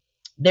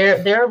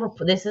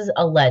this is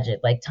alleged.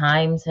 Like,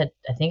 Times had,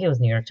 I think it was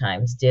New York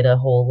Times, did a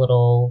whole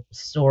little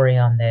story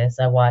on this.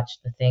 I watched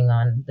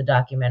the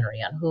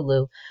documentary on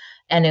Hulu,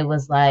 and it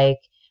was like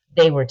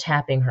they were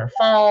tapping her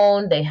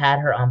phone. They had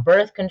her on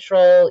birth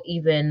control,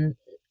 even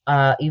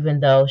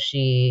though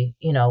she,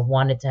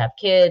 wanted to have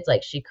kids.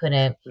 Like, she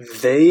couldn't.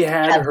 They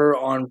had her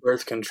on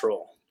birth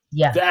control.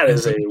 Yeah. That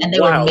is a And they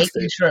were wild making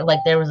statement. sure, like,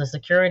 there was a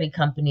security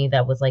company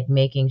that was like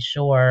making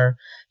sure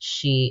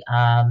she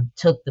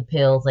took the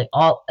pills, like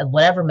all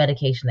whatever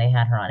medication they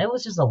had her on. It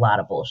was just a lot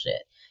of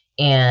bullshit.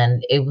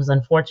 And it was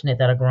unfortunate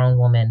that a grown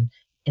woman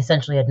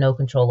essentially had no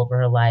control over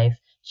her life.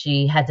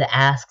 She had to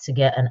ask to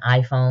get an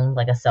iPhone,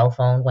 like a cell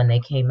phone, when they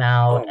came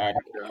out. Oh And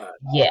my God.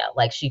 yeah,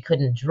 like she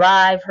couldn't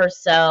drive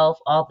herself,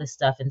 all this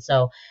stuff. And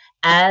so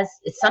as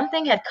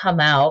something had come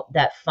out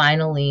that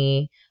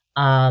finally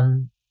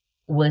um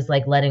was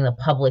like letting the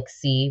public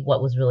see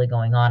what was really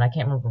going on. I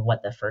can't remember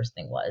what the first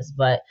thing was,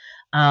 but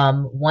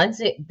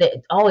once it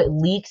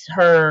leaked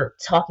her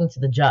talking to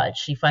the judge.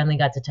 She finally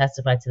got to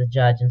testify to the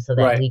judge, and so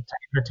that Right. leaked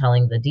her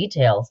telling the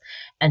details.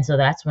 And so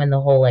that's when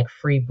the whole like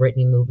Free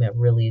Britney movement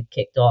really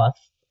kicked off.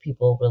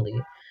 People really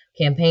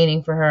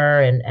campaigning for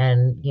her,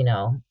 and you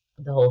know,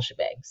 the whole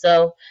shebang.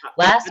 So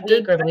last I week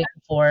did. or the week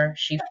before,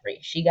 she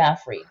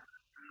got free.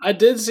 I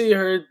did see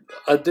her.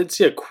 I did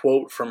see a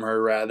quote from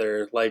her,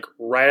 rather, like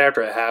right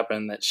after it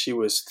happened, that she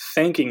was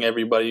thanking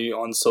everybody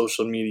on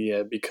social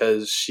media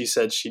because she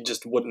said she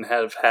just wouldn't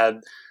have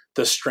had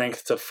the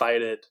strength to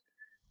fight it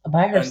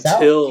By herself.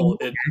 until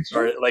it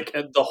started. Like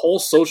the whole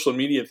social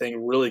media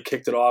thing really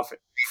kicked it off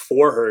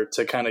for her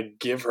to kind of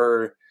give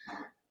her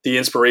the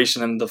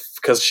inspiration and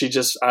because she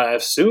just, I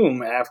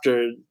assume,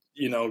 after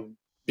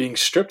being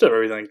stripped of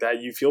everything like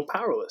that, you feel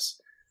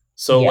powerless.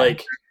 So Yeah.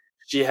 like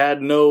she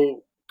had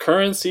no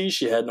currency,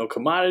 she had no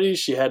commodities,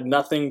 she had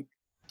nothing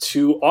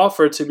to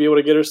offer to be able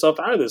to get herself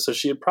out of this. So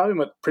she had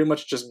probably pretty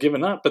much just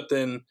given up. But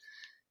then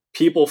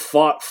people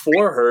fought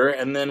for her,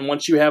 and then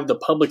once you have the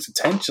public's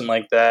attention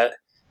like that,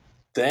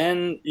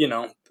 then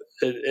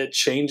it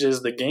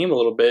changes the game a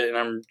little bit. And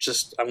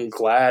I'm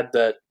glad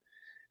that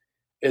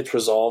it's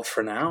resolved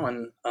for now,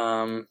 and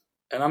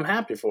I'm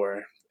happy for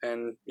her.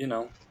 And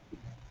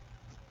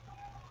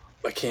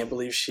I can't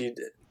believe she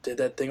did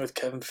that thing with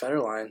Kevin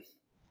Federline.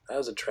 That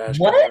was a trash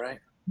What? guy, right?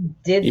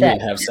 Did You that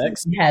mean have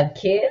sex? have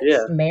kids?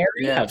 Yeah. Married?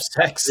 Yeah. Have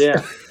sex?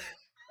 Yeah.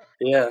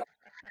 Yeah.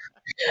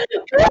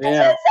 What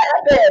Yeah. just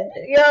happened?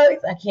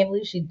 I can't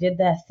believe she did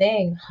that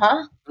thing,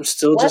 huh? I'm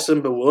still What? just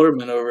in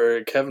bewilderment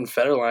over Kevin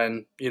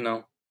Federline,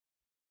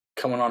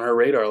 coming on her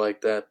radar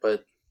like that.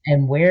 But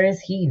And where is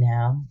he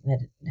now?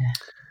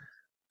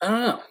 I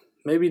don't know.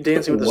 Maybe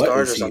Dancing with the What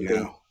Stars or is he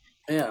something. now?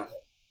 Yeah.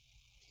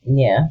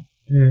 Yeah.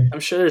 I'm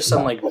sure there's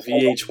some like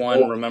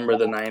VH1 Remember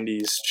the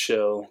 90s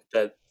show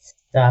that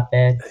Stop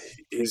it.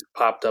 he's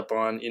popped up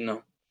on,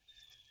 to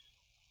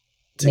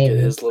Maybe. get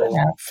his little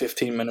Perhaps.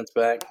 15 minutes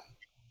back.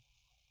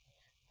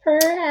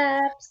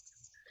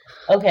 Perhaps.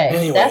 Okay,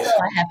 Anyways. that's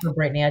all I have for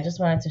Brittany. I just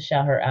wanted to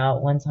shout her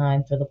out one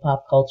time for the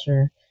pop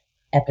culture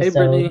episode. Hey,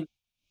 Brittany,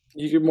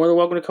 you're more than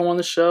welcome to come on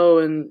the show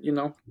and,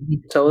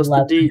 We'd tell us the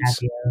love to have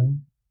deets. you.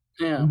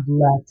 Yeah. We'd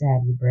love to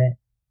have you, Britt.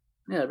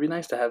 Yeah, it'd be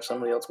nice to have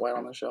somebody else white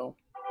on the show.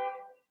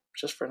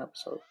 Just for an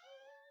episode.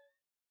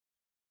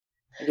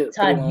 I get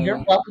pretty Todd, you're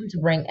lonely. welcome to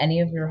bring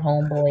any of your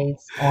homeboys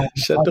on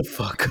Shut the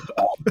fuck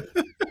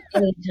up.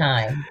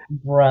 anytime,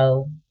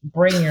 bro.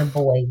 Bring your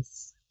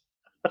boys.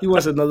 He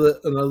wants another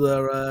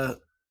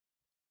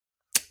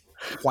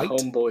white.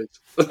 Homeboys.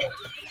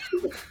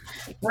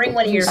 Bring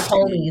one of your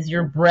homies,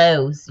 your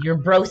bros, your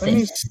Let me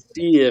broses.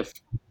 see if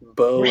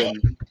Bo and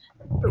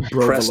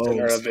Bro Preston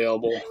are Valones.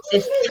 available.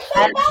 Is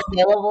Chad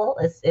available?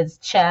 Is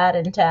Chad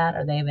and Tad,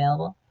 are they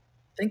available?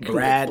 I think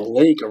Brad. we have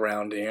Blake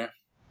around here.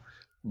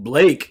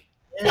 Blake.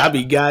 I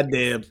be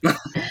goddamn.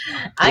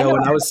 I know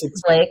when I a was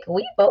 6, Blake.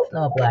 We both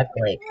know a Black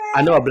Blake.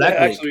 I know a black Yeah,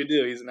 Blake. actually, we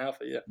do. He's an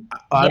alpha, yeah.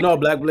 I know a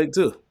black Blake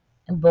too.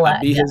 Black.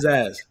 I beat Yeah, his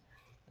ass.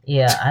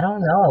 yeah, I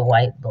don't know a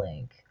white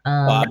Blake.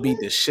 I beat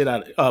the shit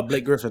out of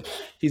Blake Griffin.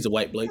 He's a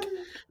white Blake.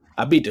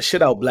 I beat the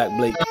shit out Black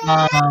Blake.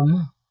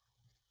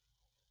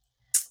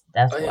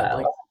 That's Oh, yeah,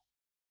 wild.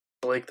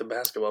 Blake, the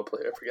basketball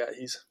player. I forgot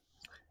he's.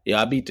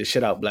 Yeah, I beat the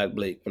shit out Black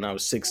Blake when I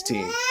was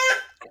 16.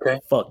 Okay.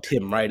 Fucked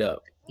him right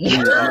up.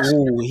 Yeah.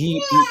 Ooh,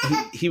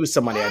 he was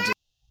somebody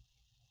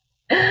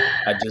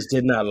I just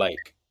did not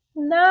like.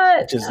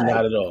 Not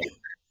Not at all.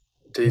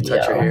 Did he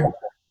touch your hair?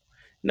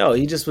 No,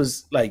 he just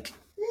was like.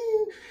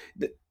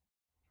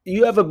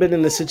 You ever been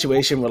in a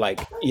situation where like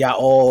y'all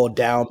all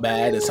down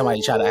bad and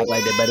somebody try to act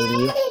like they're better than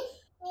you?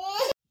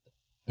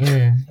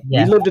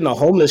 yeah. We lived in a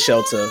homeless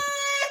shelter,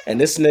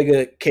 and this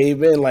nigga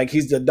came in like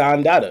he's the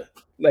Don Dada.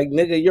 Like,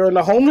 nigga, you're in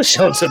a homeless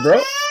shelter,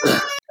 bro.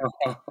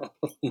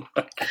 Oh my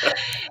God.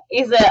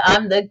 He said,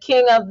 "I'm the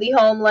king of the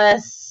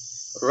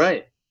homeless."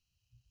 Right.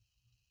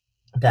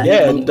 That's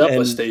Yeah, moved up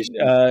a station.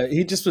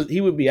 He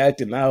would be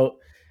acting out.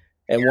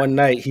 And one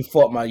night he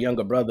fought my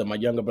younger brother. My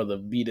younger brother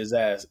beat his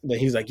ass. Then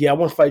he's like, "Yeah, I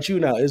want to fight you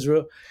now,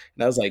 Israel."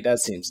 And I was like, "That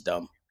seems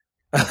dumb."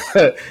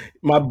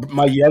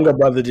 my younger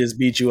brother just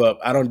beat you up.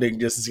 I don't think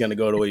this is gonna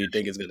go the way you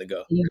think it's gonna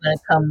go. You're gonna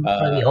come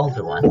for the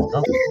older one.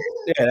 Okay.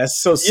 Yeah, that's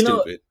so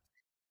stupid.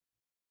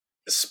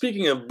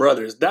 Speaking of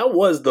brothers, that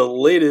was the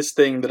latest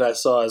thing that I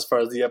saw as far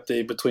as the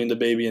update between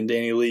DaBaby and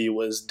Danny Lee.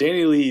 Was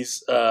Danny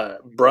Lee's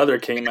brother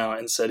came out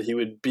and said he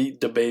would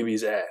beat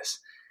DaBaby's ass.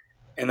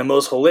 And the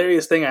most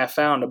hilarious thing I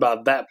found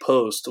about that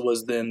post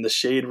was then the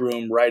Shade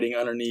Room writing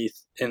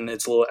underneath in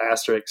its little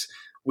asterisk,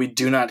 "We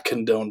do not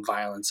condone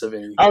violence of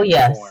any Oh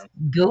yes, form."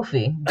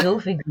 goofy.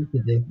 Just fucking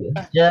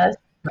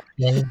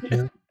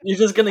goofy. You're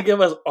just gonna give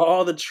us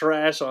all the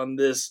trash on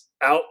this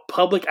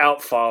public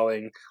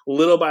outfalling,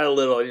 little by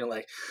little, and you're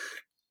like,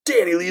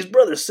 Danny Lee's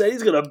brother said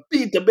he's gonna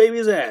beat the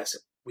baby's ass.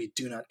 We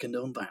do not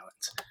condone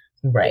violence.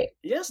 Right.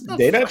 Yes,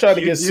 They're not trying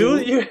to get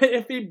sued.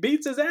 If he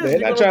beats his ass, They're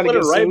you're not gonna trying to put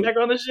it get right sued. back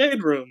on the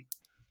Shade Room.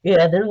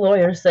 Yeah, their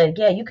lawyer said,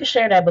 yeah, you can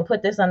share that, but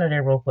put this under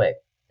there real quick.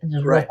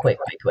 Just real Right. quick.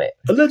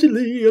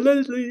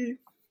 Allegedly.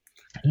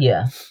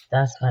 Yeah,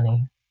 that's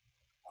funny.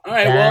 All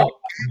right, That well,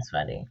 is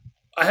funny.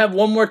 I have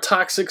one more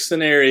toxic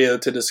scenario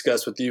to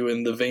discuss with you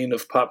in the vein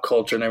of pop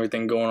culture and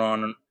everything going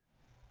on.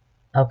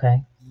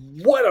 Okay.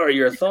 What are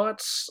your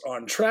thoughts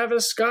on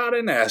Travis Scott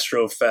and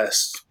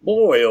Astrofest?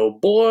 Boy, oh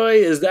boy,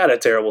 is that a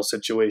terrible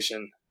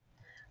situation.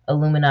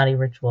 Illuminati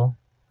ritual.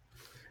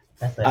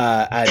 That's it.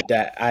 I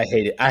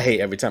hate it. I hate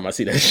every time I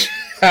see that shit.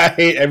 I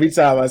hate every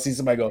time I see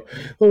somebody go,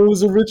 "Oh, it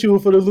was a ritual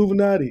for the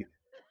Illuminati."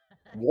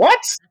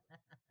 What?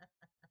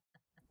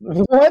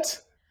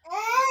 What?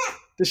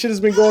 This shit has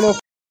been going on.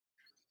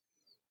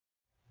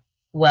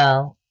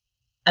 Well,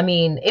 I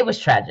mean, it was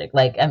tragic.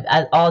 Like,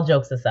 all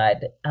jokes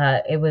aside,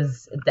 it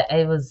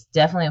was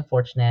definitely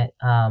unfortunate,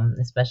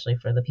 especially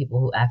for the people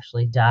who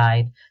actually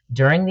died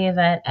during the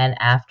event and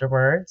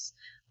afterwards,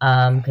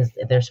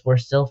 because we're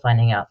still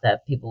finding out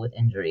that people with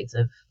injuries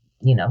have,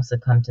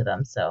 succumbed to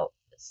them. So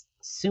it's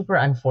super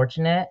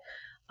unfortunate.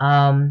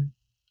 One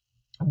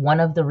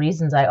of the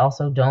reasons I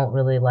also don't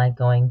really like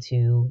going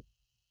to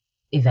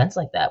events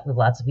like that with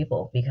lots of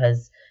people,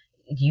 because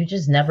you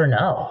just never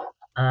know.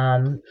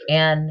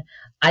 And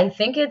I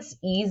think it's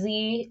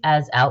easy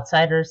as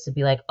outsiders to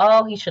be like,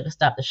 oh, he should have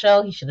stopped the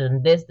show. He should have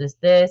done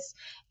this.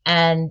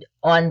 And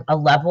on a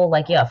level,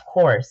 like, yeah, of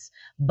course.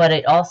 But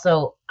I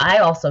also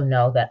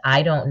know that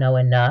I don't know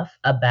enough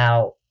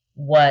about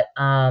what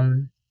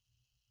the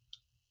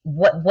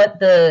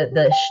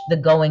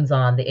goings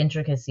on, the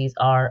intricacies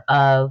are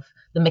of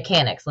the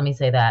mechanics. Let me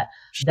say that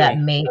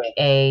make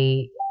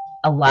a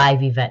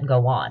live event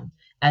go on.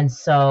 And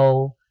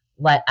so,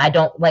 like, I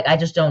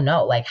just don't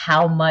know, like,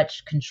 how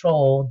much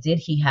control did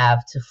he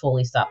have to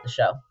fully stop the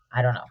show?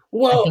 I don't know.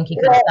 Well, I think he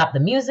could have stopped the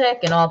music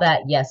and all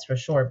that. Yes, for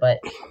sure. But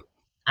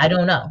I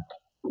don't know.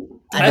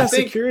 I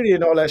think security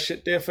and all that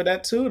shit there for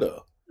that too,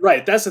 though.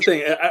 Right. That's the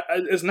thing.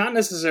 It's not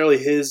necessarily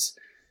his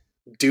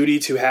duty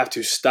to have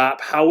to stop.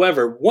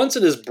 However, once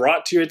it is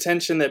brought to your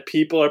attention that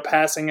people are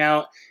passing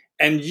out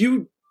and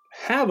you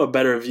have a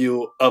better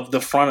view of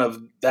the front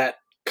of that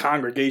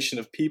congregation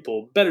of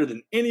people better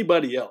than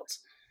anybody else.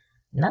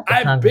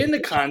 I've been to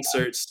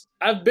concerts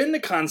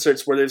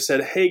where they've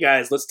said, hey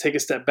guys, let's take a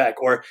step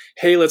back, or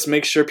hey, let's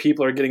make sure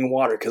people are getting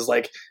water, because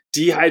like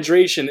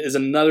dehydration is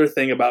another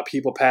thing about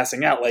people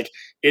passing out. Like,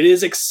 it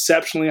is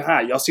exceptionally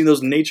hot. Y'all seen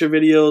those nature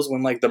videos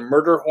when like the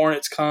murder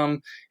hornets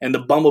come and the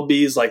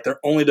bumblebees, like their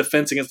only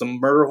defense against the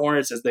murder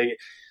hornets is they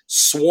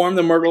swarm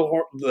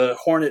the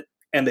hornet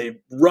and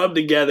they rub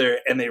together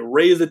and they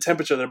raise the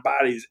temperature of their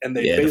bodies and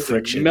they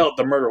basically melt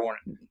the murder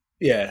hornet.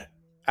 Yeah,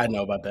 I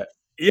know about that.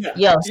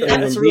 Yeah,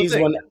 that's a real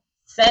thing.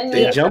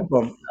 They jump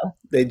them,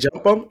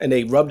 and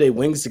they rub their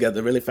wings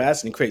together really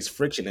fast, and it creates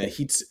friction. And it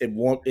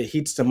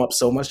heats them up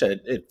so much that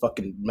it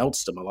fucking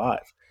melts them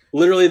alive.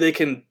 Literally, they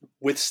can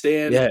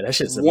withstand that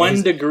shit's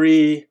 1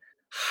 degree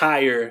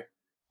higher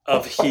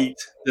of heat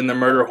than the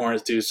murder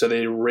hornets do. So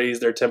they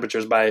raise their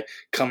temperatures by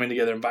coming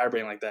together and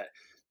vibrating like that.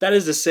 That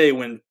is to say,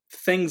 when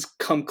things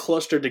come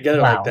clustered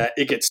together like that,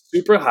 it gets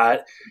super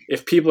hot.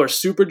 If people are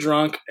super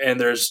drunk and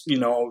there's,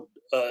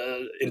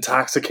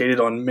 intoxicated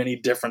on many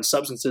different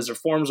substances or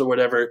forms or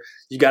whatever,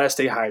 you got to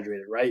stay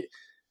hydrated, right?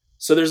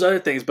 So there's other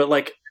things, but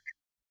like,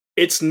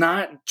 it's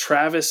not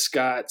Travis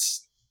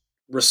Scott's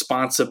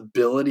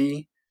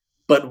responsibility,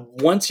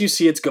 but once you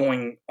see it's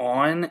going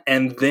on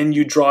and then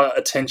you draw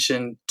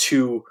attention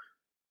to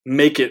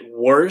make it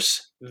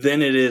worse,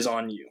 then it is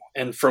on you.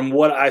 And from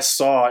what I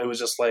saw, it was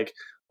just like,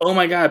 oh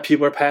my God,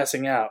 people are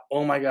passing out.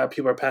 Oh my God,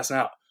 people are passing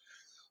out.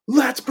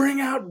 Let's bring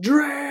out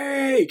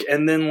Drake.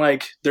 And then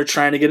like they're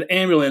trying to get an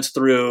ambulance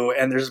through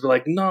and they're just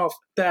like, no, f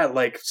that.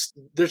 Like,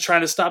 they're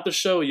trying to stop the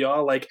show,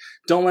 y'all. Like,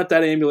 don't let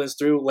that ambulance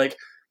through. Like,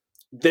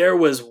 there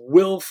was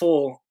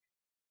willful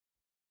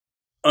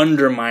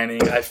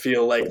undermining, I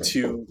feel like,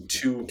 to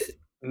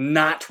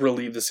not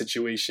relieve the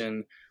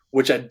situation,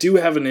 which I do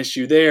have an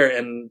issue there,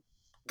 and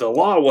the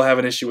law will have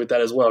an issue with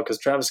that as well, because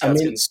Travis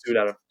Scott's getting sued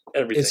out of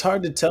everything. It's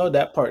hard to tell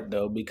that part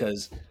though,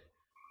 because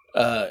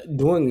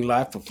doing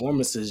live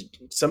performances,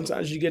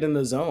 sometimes you get in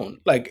the zone.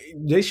 Like,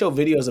 they show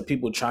videos of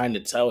people trying to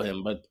tell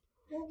him, but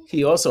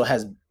he also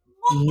has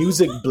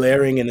music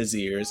blaring in his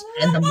ears.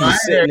 And the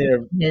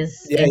monitor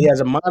he has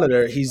a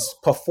monitor. He's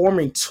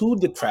performing to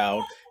the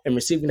crowd and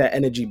receiving that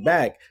energy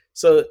back.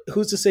 So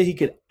who's to say he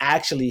could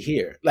actually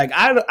hear? Like,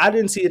 I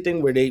didn't see a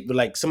thing where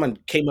someone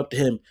came up to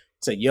him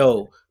say,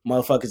 yo,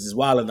 motherfuckers is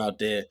wilding out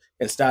there,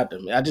 and stop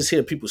them. I just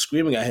hear people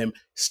screaming at him,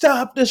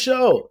 stop the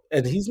show.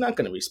 And he's not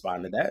going to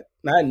respond to that.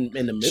 Not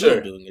in the middle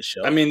of doing his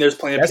show. I mean, there's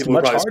plenty of people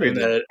who probably scream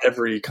that at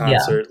every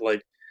concert. Yeah.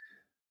 Like,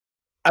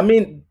 I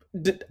mean,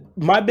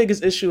 my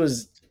biggest issue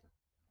is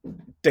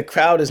the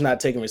crowd is not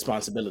taking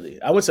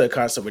responsibility. I went to a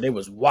concert where they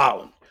was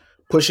wilding,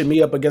 pushing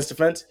me up against the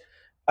fence.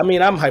 I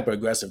mean, I'm hyper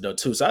aggressive though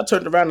too. So I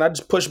turned around and I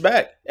just pushed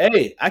back.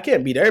 Hey, I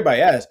can't beat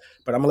everybody's ass,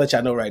 but I'm gonna let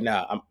y'all know right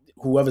now,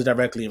 whoever's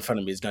directly in front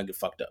of me is gonna get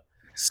fucked up.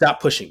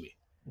 Stop pushing me.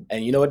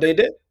 And you know what they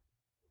did?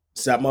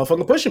 Stop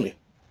motherfucking pushing me.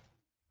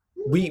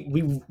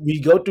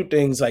 We go through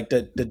things like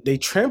that. They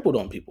trampled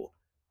on people.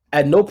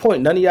 At no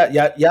point, none of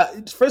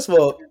y'all. First of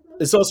all,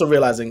 it's also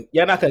realizing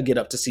y'all not gonna get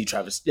up to see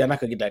Travis. Y'all not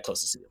gonna get that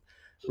close to see him.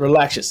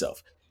 Relax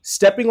yourself.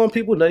 Stepping on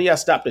people, none of y'all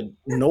stopped to.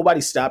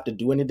 Nobody stopped to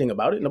do anything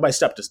about it. Nobody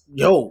stopped to.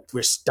 Yo,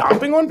 we're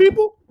stomping on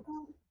people.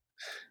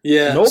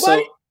 Yeah, nobody.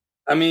 So,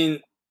 I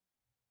mean,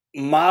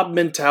 mob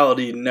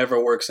mentality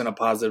never works in a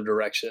positive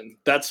direction.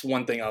 That's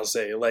one thing I'll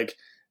say. Like,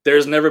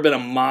 there's never been a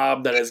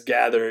mob that has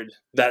gathered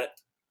that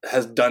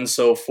has done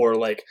so for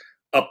like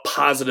a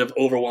positive,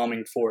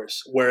 overwhelming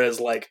force. Whereas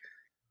like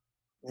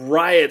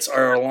riots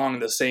are along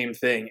the same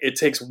thing. It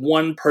takes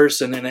one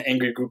person in an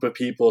angry group of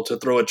people to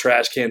throw a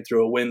trash can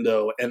through a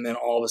window, and then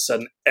all of a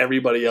sudden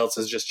everybody else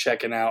is just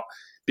checking out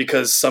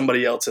because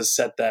somebody else has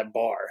set that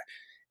bar.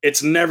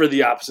 It's never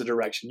the opposite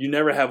direction. You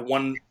never have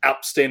one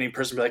outstanding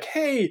person be like,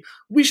 hey,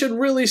 we should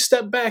really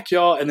step back,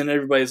 y'all. And then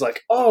everybody's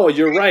like, oh,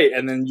 you're right.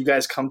 And then you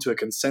guys come to a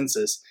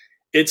consensus.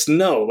 It's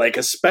no, like,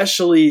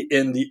 especially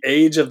in the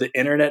age of the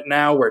internet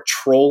now where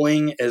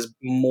trolling is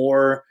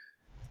more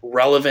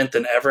relevant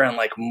than ever and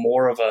like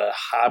more of a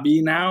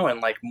hobby now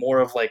and like more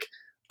of like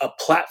a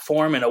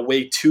platform and a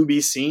way to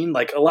be seen.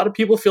 Like, a lot of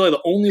people feel like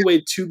the only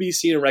way to be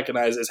seen and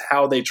recognized is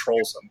how they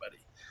troll somebody.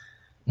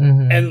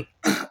 Mm-hmm. And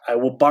I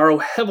will borrow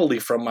heavily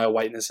from my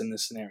whiteness in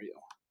this scenario.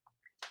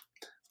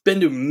 Been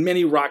to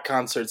many rock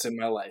concerts in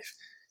my life.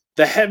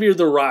 The heavier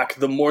the rock,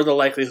 the more the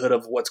likelihood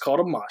of what's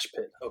called a mosh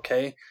pit,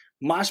 okay?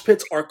 Mosh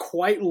pits are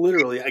quite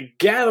literally a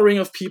gathering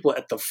of people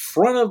at the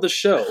front of the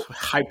show.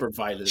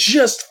 Hyper-violent.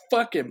 Just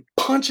fucking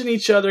punching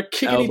each other,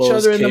 kicking elbows, each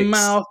other in the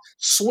mouth,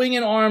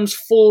 swinging arms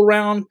full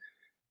round.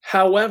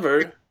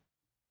 However,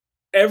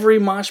 every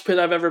mosh pit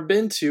I've ever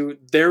been to,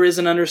 there is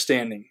an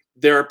understanding.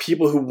 There are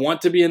people who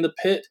want to be in the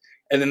pit,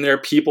 and then there are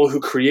people who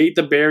create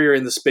the barrier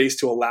in the space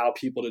to allow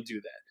people to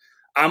do that.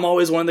 I'm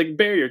always one of the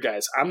barrier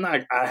guys.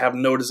 I have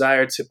no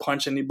desire to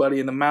punch anybody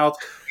in the mouth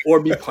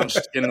or be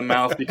punched in the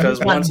mouth because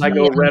once I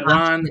go Red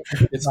Ron,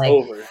 it's like,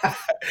 over.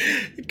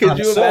 Could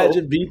you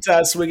imagine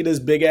B-Ty swinging his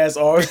big ass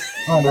arms?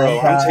 Oh, bro,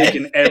 I'm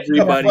taking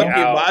everybody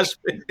out.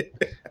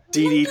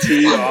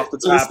 DDT off the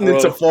top listening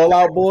rope. To Fall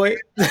Out Boy.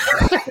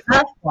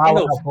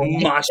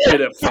 Mosh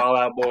pit at Fall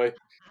Out Boy.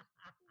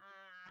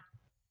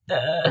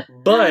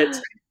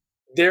 But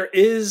there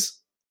is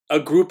a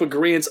group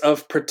agreement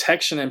of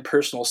protection and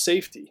personal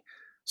safety.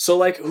 So,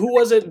 like, who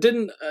was it?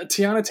 Didn't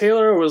Tiana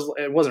Taylor,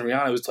 it wasn't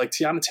Rihanna, it was like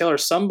Tiana Taylor,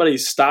 somebody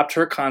stopped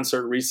her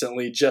concert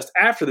recently just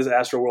after this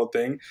Astroworld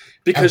thing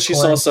because she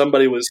saw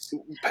somebody was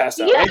passed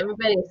out. Yeah, right?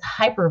 Everybody's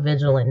hyper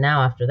vigilant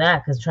now after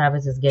that because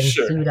Travis is getting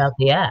sued out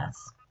the ass.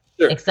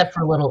 Sure. Except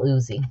for Little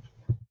Uzi.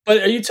 But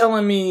are you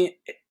telling me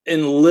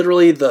in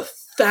literally the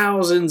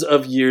thousands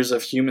of years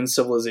of human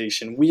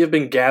civilization, we have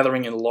been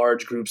gathering in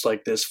large groups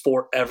like this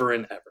forever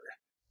and ever?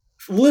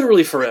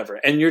 Literally forever.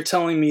 And you're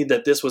telling me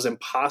that this was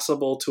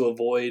impossible to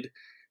avoid,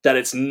 that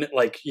it's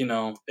like, you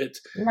know,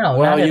 it's no,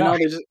 well, you know,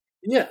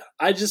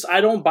 I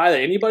don't buy that.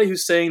 Anybody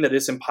who's saying that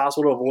it's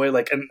impossible to avoid,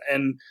 like,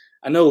 and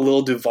I know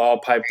Lil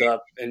Duval piped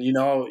up, and you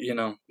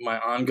know, my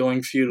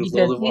ongoing feud with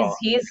Lil Duval.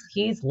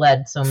 He's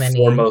led so many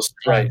foremost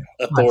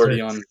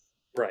authority on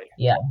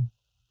Yeah.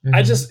 Mm-hmm.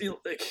 I just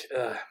like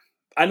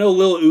I know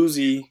Lil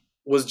Uzi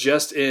was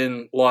just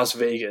in Las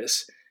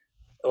Vegas,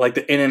 like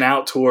the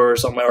In-N-Out tour or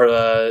something, or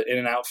the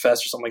In-N-Out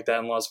Fest or something like that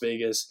in Las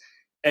Vegas.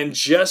 And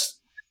just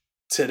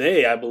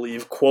today, I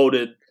believe,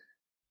 quoted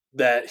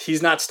that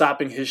he's not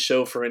stopping his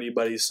show for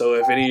anybody. So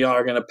if any of y'all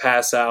are going to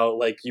pass out,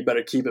 like, you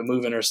better keep it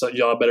moving, or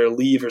y'all better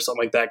leave or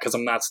something like that, because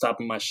I'm not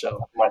stopping my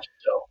show.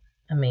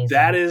 Amazing.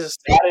 That is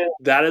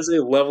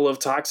a level of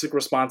toxic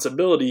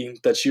responsibility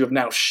that you have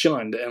now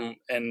shunned.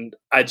 And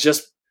I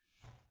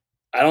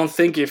don't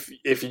think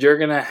if you're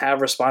going to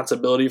have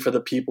responsibility for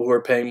the people who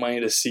are paying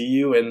money to see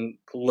you and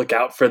look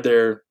out for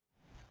their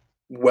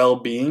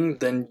well-being,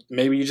 then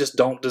maybe you just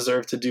don't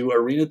deserve to do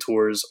arena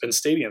tours and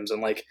stadiums.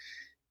 And like,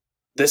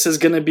 this is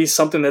going to be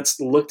something that's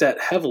looked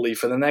at heavily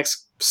for the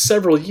next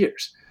several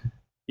years.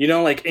 You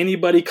know, like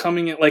anybody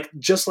coming in, like,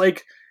 just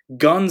like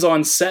guns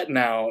on set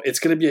now, it's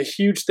going to be a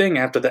huge thing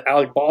after the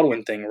Alec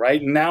Baldwin thing,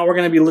 right? Now we're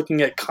going to be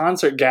looking at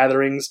concert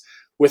gatherings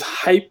with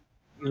hype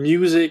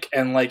music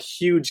and like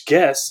huge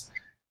guests.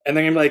 And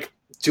they're going to be like,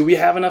 do we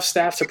have enough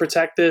staff to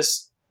protect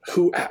this?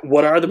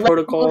 What are the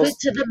protocols? Move it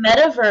to the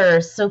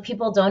metaverse so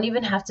people don't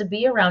even have to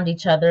be around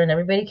each other and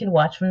everybody can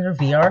watch from their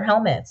VR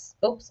helmets.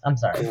 Oops, I'm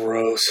sorry.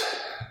 Gross.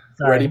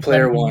 Ready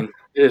Player One.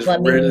 It is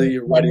really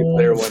Ready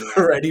Player One.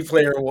 Ready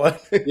Player One.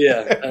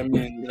 Yeah, I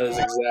mean, that is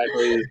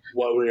exactly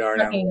what we are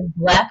now. Fucking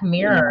Black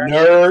Mirror.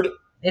 Nerd.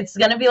 It's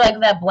gonna be like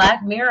that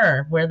Black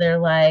Mirror where they're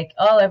like,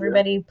 oh,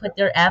 everybody put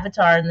their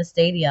avatar in the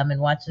stadium and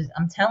watch this.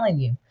 I'm telling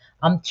you,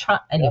 I'm trying.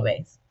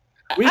 Anyways,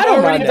 We've I don't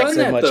already mind that done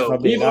so that much, though. if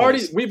I'm being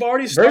We've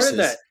already honest. started Versus.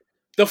 that.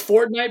 The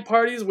Fortnite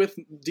parties with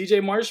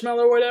DJ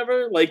Marshmallow or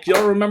whatever. Like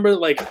y'all remember,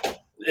 like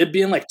it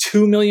being like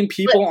 2 million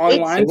people But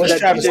online. It was for that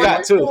Travis DJ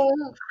Scott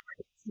too.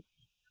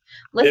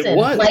 listen, It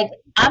was. like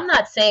I'm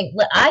not saying.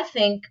 I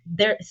think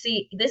there.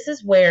 See, this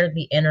is where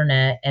the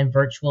internet and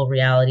virtual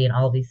reality and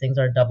all of these things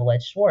are a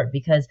double-edged sword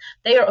because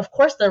they are, of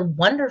course, they're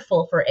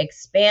wonderful for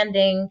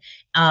expanding,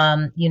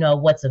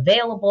 what's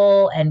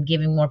available and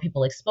giving more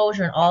people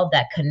exposure and all of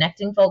that,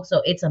 connecting folks.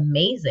 So it's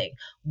amazing.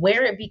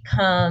 Where it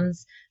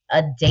becomes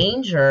a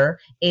danger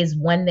is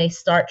when they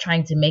start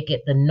trying to make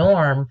it the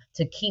norm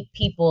to keep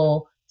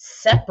people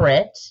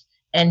separate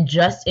and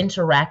just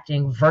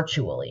interacting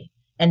virtually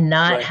and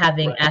not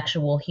having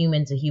actual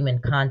human to human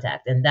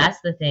contact. And that's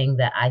the thing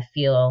that I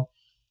feel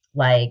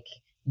like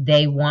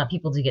they want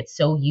people to get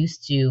so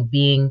used to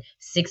being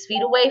 6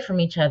 feet away from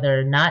each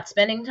other, not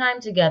spending time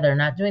together,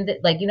 not doing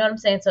that. Like, you know what I'm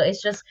saying? So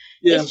it's just,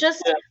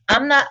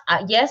 I'm not,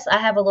 yes, I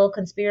have a little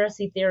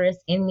conspiracy theorist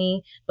in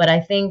me, but I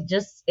think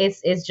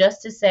it's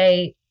just to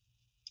say,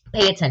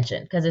 pay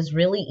attention because it's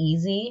really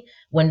easy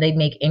when they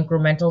make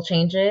incremental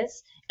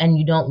changes and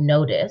you don't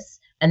notice.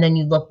 And then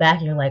you look back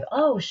and you're like,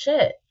 oh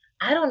shit,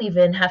 I don't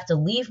even have to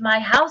leave my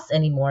house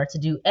anymore to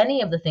do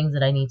any of the things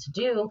that I need to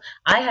do.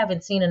 I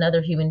haven't seen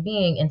another human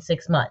being in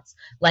 6 months.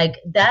 Like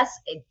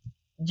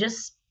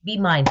just be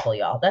mindful,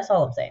 y'all. That's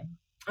all I'm saying.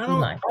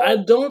 I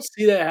don't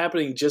see that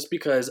happening just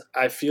because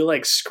I feel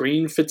like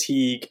screen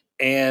fatigue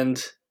and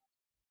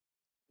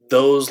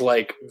those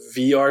like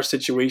VR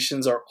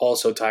situations are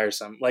also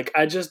tiresome. Like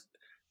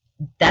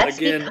that's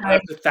again,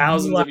 after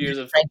thousands of years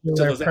of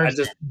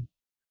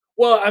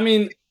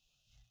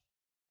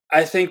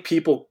I think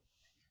people,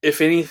 if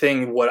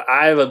anything, what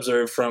I've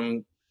observed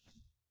from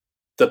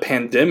the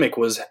pandemic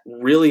was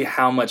really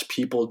how much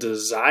people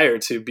desire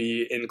to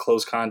be in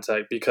close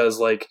contact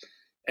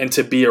and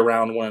to be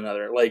around one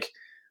another. Like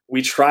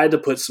we tried to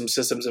put some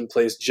systems in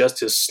place just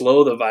to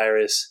slow the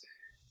virus,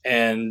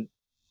 and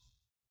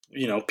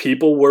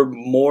people were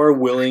more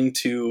willing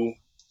to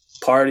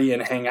party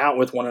and hang out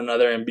with one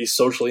another and be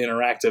socially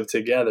interactive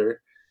together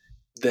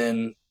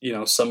than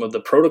some of the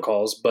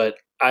protocols. But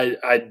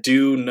I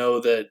do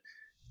know that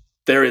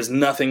there is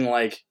nothing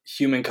like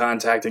human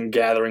contact and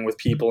gathering with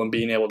people and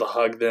being able to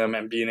hug them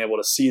and being able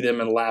to see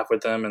them and laugh with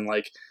them. And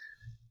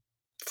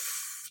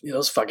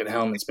those fucking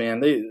helmets, man,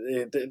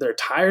 they're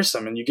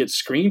tiresome and you get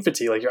screen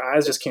fatigue. Like your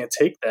eyes just can't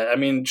take that. I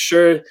mean,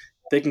 sure,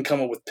 they can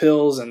come up with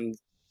pills and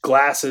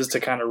glasses to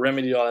kind of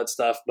remedy all that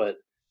stuff, but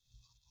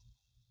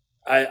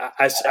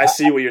I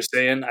see what you're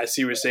saying. I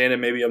see what you're saying,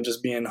 and maybe I'm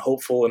just being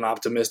hopeful and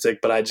optimistic,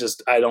 but I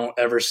don't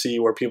ever see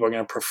where people are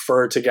going to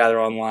prefer to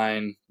gather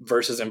online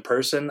versus in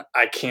person.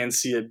 I can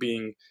see it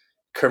being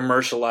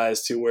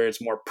commercialized to where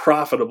it's more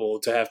profitable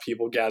to have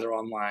people gather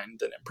online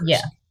than in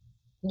person.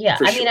 Yeah.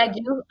 I mean,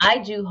 I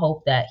do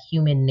hope that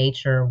human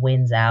nature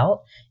wins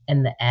out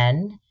in the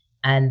end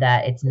and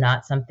that it's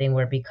not something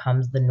where it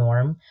becomes the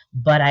norm.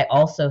 But I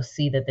also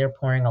see that they're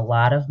pouring a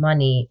lot of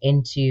money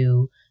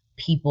into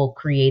people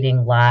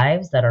creating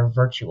lives that are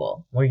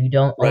virtual, where you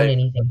don't own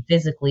anything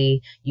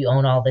physically. You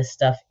own all this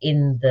stuff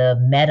in the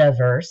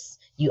metaverse.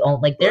 You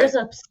own there's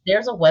a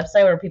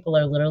website where people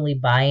are literally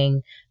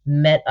buying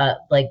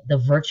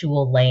the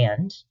virtual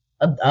land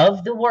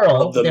of the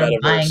world. They're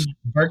metaverse. Buying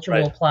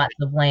virtual plots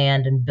of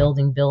land and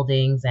building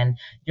buildings, and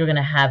you're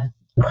gonna have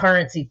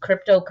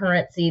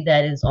cryptocurrency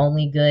that is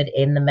only good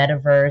in the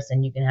metaverse,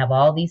 and you can have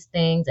all these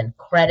things and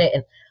credit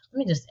and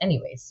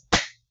anyways.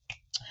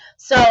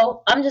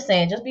 So I'm just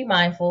saying, just be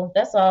mindful.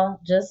 That's all.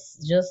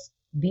 Just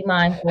be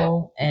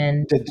mindful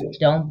and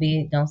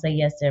don't say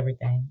yes to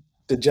everything.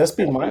 The just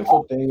be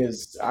mindful thing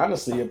is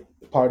honestly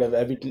a part of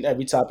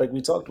every topic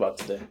we talked about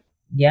today.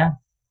 Yeah.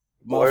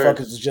 Motherfuckers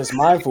was just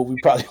mindful, we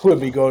probably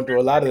wouldn't be going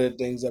through a lot of the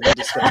things that we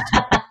discussed.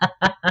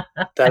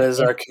 That is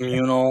our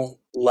communal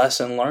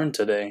lesson learned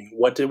today.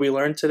 What did we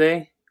learn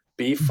today?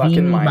 Be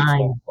fucking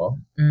mindful.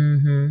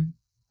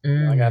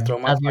 I gotta throw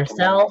my of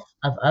yourself,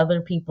 of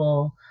other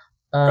people,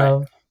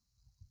 of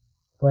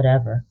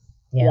whatever.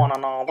 Yeah. One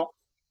and all.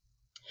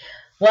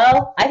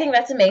 Well, I think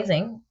that's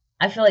amazing.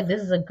 I feel like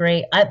this is a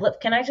great.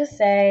 Can I just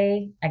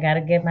say I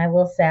gotta get my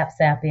little sap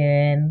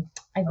in.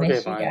 I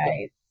miss you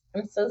guys.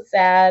 I'm so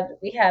sad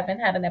we haven't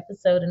had an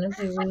episode in a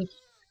few weeks.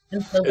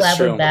 I'm so glad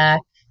we're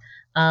back.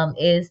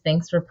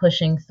 Thanks for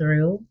pushing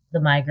through the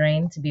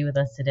migraine to be with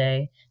us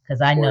today,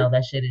 because I know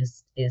that shit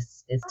is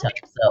tough.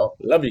 So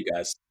love you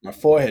guys. My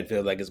forehead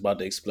feels like it's about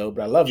to explode,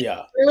 but I love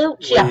y'all.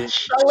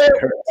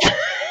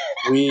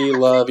 We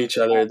love each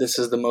other. This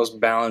is the most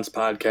balanced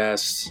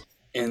podcast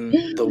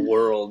in the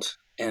world,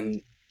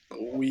 and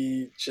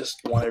we just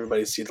want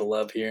everybody to see the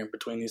love here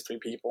between these three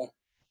people.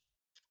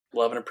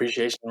 Love and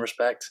appreciation and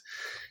respect.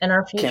 And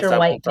our future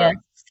white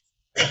guests.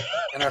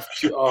 And our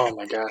oh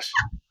my gosh.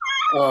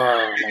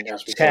 Oh my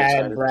gosh, we're so Chad,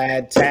 excited.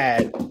 Brad,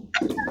 Tad.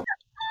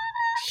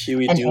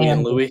 Huey, And Dewey, and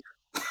Andy. Louie.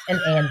 And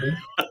Andy.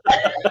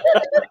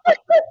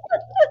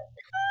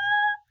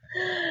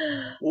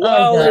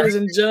 Well, Oh, God. ladies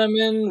and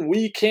gentlemen,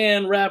 we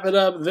can wrap it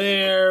up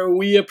there.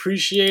 We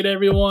appreciate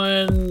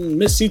everyone.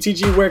 Miss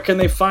CTG, where can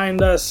they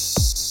find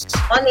us?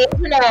 On the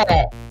internet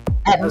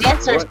at That's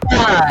Mansers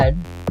Pod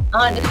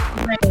on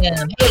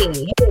Instagram.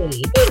 Hey.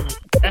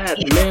 At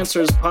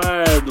Mansers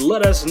Pod.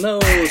 Let us know.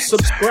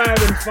 Subscribe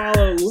and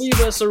follow.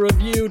 Leave us a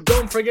review.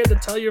 Don't forget to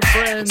tell your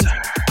friends.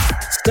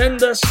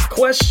 Send us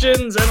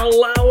questions and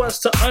allow us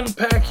to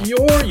unpack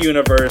your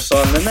universe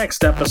on the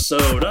next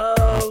episode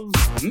of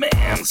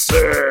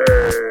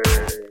Mansers.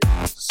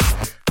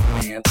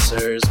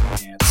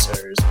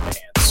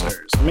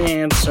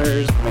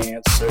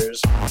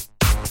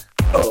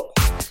 Oh,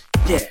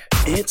 yeah,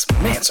 it's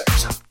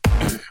Mansers.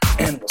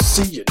 And we'll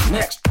see you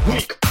next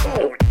week.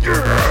 Oh,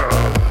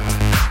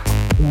 yeah!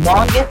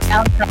 Longest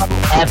outro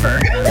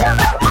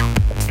ever.